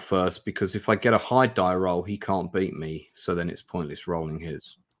die roll first, because if I get a high die roll, he can't beat me. So then it's pointless rolling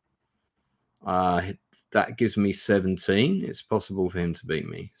his. That gives me 17. It's possible for him to beat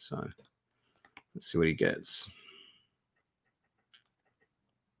me. So let's see what he gets.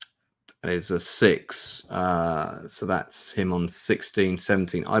 That is a 6. So that's him on 16,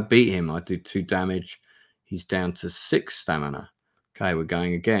 17. I beat him. I did 2 damage. He's down to 6 stamina. Okay, we're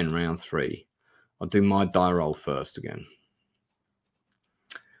going again, round 3. I'll do my die roll first again.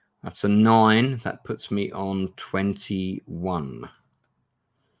 That's a 9. That puts me on 21.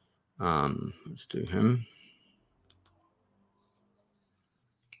 Let's do him.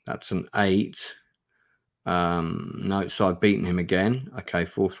 That's an 8. No, so I've beaten him again. Okay,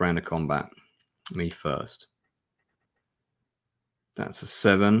 4th round of combat. Me first. That's a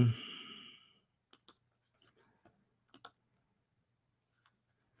 7.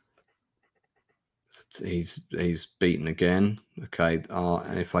 He's beaten again. Okay,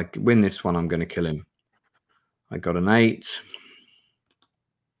 and if I win this one, I'm going to kill him. I got an 8.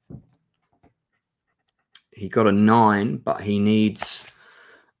 He got a 9, but he needs...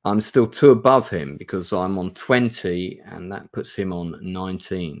 I'm still 2 above him because I'm on 20, and that puts him on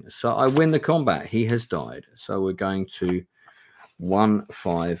 19. So I win the combat. He has died. So we're going to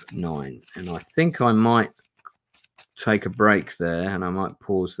 159. And I think I might take a break there, and I might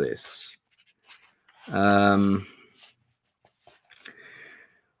pause this. All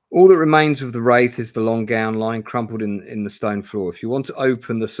that remains of the wraith is the long gown lying crumpled in the stone floor. If you want to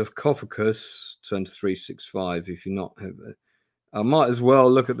open the sarcophagus, turn to 365. If you're not, I might as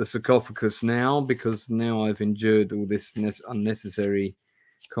well look at the sarcophagus now, because now I've endured all this unnecessary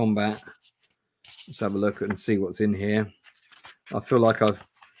combat. Let's have a look and see what's in here. I feel like I've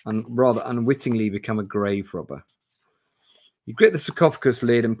rather unwittingly become a grave robber. You grip the sarcophagus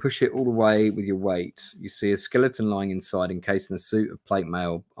lid and push it all the way with your weight. You see a skeleton lying inside, encased in a suit of plate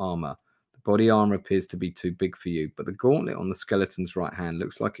mail armor. The body armor appears to be too big for you, but the gauntlet on the skeleton's right hand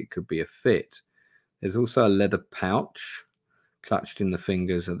looks like it could be a fit. There's also a leather pouch clutched in the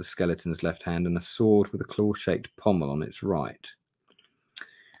fingers of the skeleton's left hand, and a sword with a claw-shaped pommel on its right.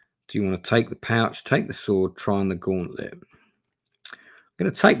 Do you want to take the pouch, take the sword, try on the gauntlet? I'm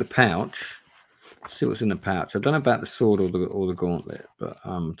going to take the pouch. See what's in the pouch. I don't know about the sword or the gauntlet, but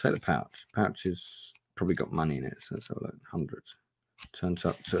take the pouch. Pouch has probably got money in it, so let's have a look. 100. Turns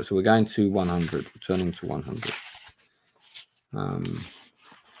up. So we're going to 100. We're turning to 100.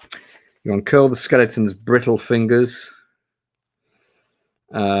 You uncurl the skeleton's brittle fingers,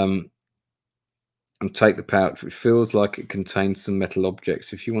 and take the pouch, which feels like it contains some metal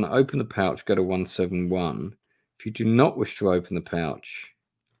objects. If you want to open the pouch, go to 171. If you do not wish to open the pouch,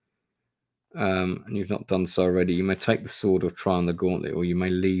 and you've not done so already, you may take the sword or try on the gauntlet, or you may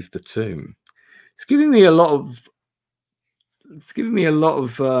leave the tomb. It's giving me a lot of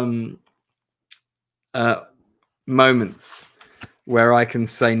moments where I can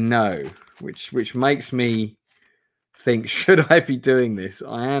say no, which makes me think, should I be doing this?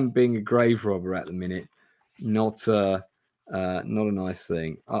 I am being a grave robber at the minute, not a nice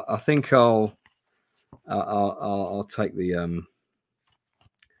thing. I think I'll take the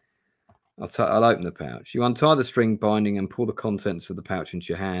I'll open the pouch. You untie the string binding and pour the contents of the pouch into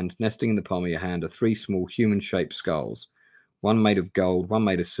your hand. Nesting in the palm of your hand are 3 small human-shaped skulls, one made of gold, one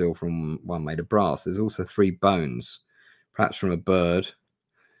made of silver, and one made of brass. There's also 3 bones, perhaps from a bird.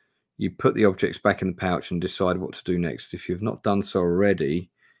 You put the objects back in the pouch and decide what to do next. If you've not done so already,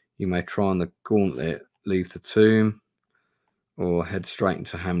 you may try on the gauntlet, leave the tomb, or head straight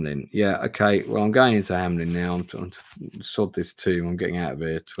into Hamlin. Yeah, okay. Well, I'm going into Hamlin now. I'm sod this tomb. I'm getting out of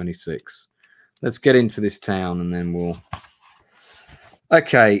here. 26. Let's get into this town, and then we'll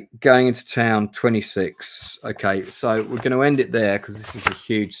Okay, going into town, 26. Okay, so we're going to end it there because this is a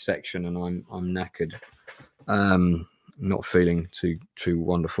huge section and I'm knackered. Not feeling too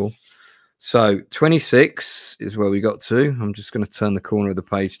wonderful. So 26 is where we got to. I'm just going to turn the corner of the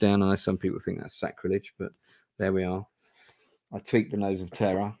page down. I know some people think that's sacrilege, but there we are. I tweaked the nose of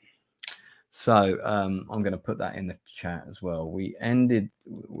terror. So I'm going to put that in the chat as well.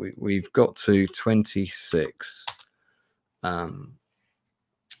 We've got to 26.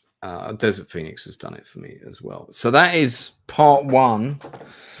 Desert Phoenix has done it for me as well. So that is part 1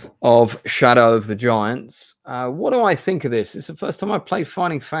 of Shadow of the Giants. What do I think of this? It's the first time I played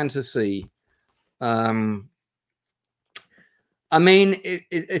Fighting Fantasy. I mean,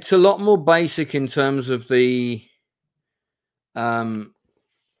 it's a lot more basic in terms of the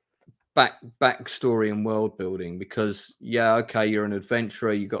backstory and world building, because yeah, okay, you're an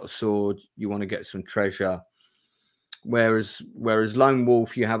adventurer, you got a sword, you want to get some treasure. Whereas Lone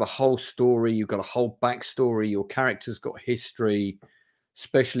Wolf, you have a whole story, you've got a whole backstory, your character's got history,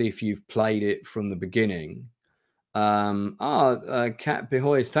 especially if you've played it from the beginning. Cat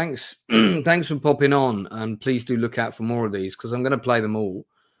Behoy, thanks thanks for popping on, and please do look out for more of these because I'm going to play them all.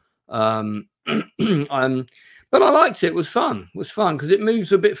 But I liked it. It was fun. It was fun because it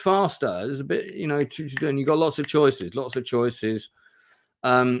moves a bit faster. There's a bit, you know, and you got lots of choices.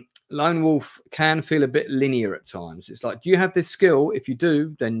 Lone Wolf can feel a bit linear at times. It's like, do you have this skill? If you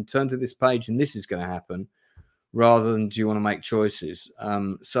do, then turn to this page and this is going to happen, rather than do you want to make choices?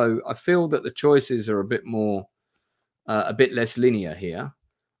 So I feel that the choices are a bit more, a bit less linear here.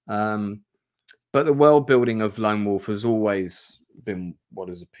 But the world building of Lone Wolf has always been what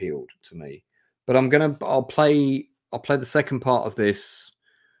has appealed to me. But I'll play the second part of this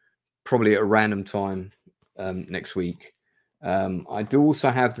probably at a random time next week. I do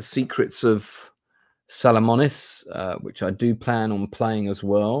also have the Secrets of Salamonis, which I do plan on playing as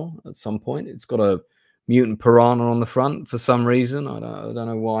well at some point. It's got a mutant piranha on the front for some reason. I don't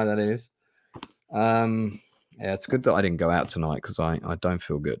know why that is. Yeah, it's good that I didn't go out tonight because I don't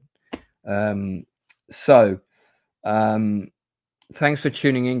feel good. Thanks for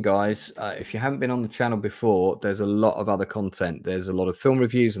tuning in, guys. If you haven't been on the channel before, there's a lot of other content. There's a lot of film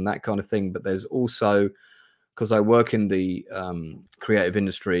reviews and that kind of thing, but there's also, because I work in the creative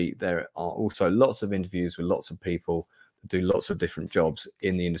industry, there are also lots of interviews with lots of people that do lots of different jobs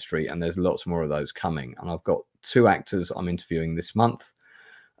in the industry, and there's lots more of those coming. And I've got 2 actors I'm interviewing this month.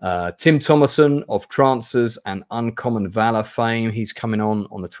 Tim Thomason of Trancers and Uncommon Valor fame. He's coming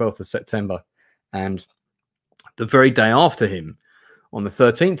on the 12th of September. And the very day after him, on the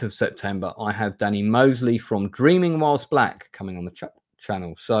 13th of September, I have Danny Mosley from Dreaming Whilst Black coming on the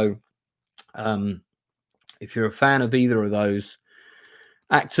channel. So if you're a fan of either of those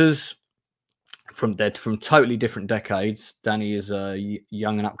actors from totally different decades, Danny is a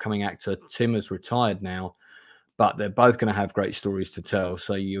young and upcoming actor. Tim is retired now, but they're both going to have great stories to tell.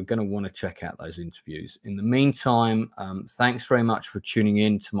 So you're going to want to check out those interviews. In the meantime, thanks very much for tuning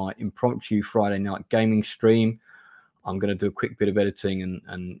in to my impromptu Friday night gaming stream. I'm going to do a quick bit of editing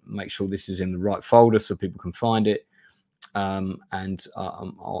and make sure this is in the right folder so people can find it. I'm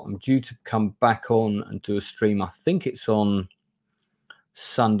due to come back on and do a stream. I think it's on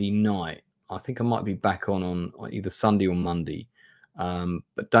Sunday night. I think I might be back on either Sunday or Monday.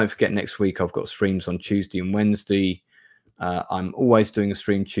 But don't forget, next week I've got streams on Tuesday and Wednesday. I'm always doing a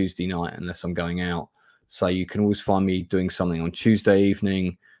stream Tuesday night unless I'm going out. So you can always find me doing something on Tuesday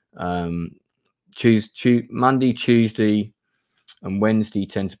evening. Monday, Tuesday, and Wednesday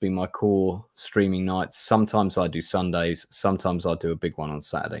tend to be my core streaming nights. Sometimes I do Sundays. Sometimes I do a big one on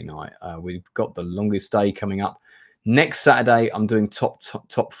Saturday night. We've got the longest day coming up. Next Saturday, I'm doing top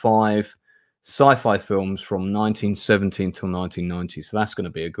 5 sci-fi films from 1917 till 1990. So that's going to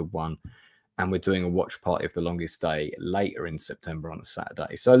be a good one. And we're doing a watch party of the longest day later in September on a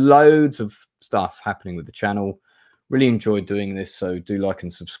Saturday. So loads of stuff happening with the channel. Really enjoyed doing this. So do like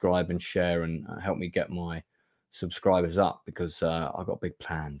and subscribe and share and help me get my subscribers up, because I've got big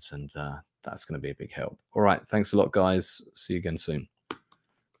plans and that's going to be a big help. All right. Thanks a lot, guys. See you again soon.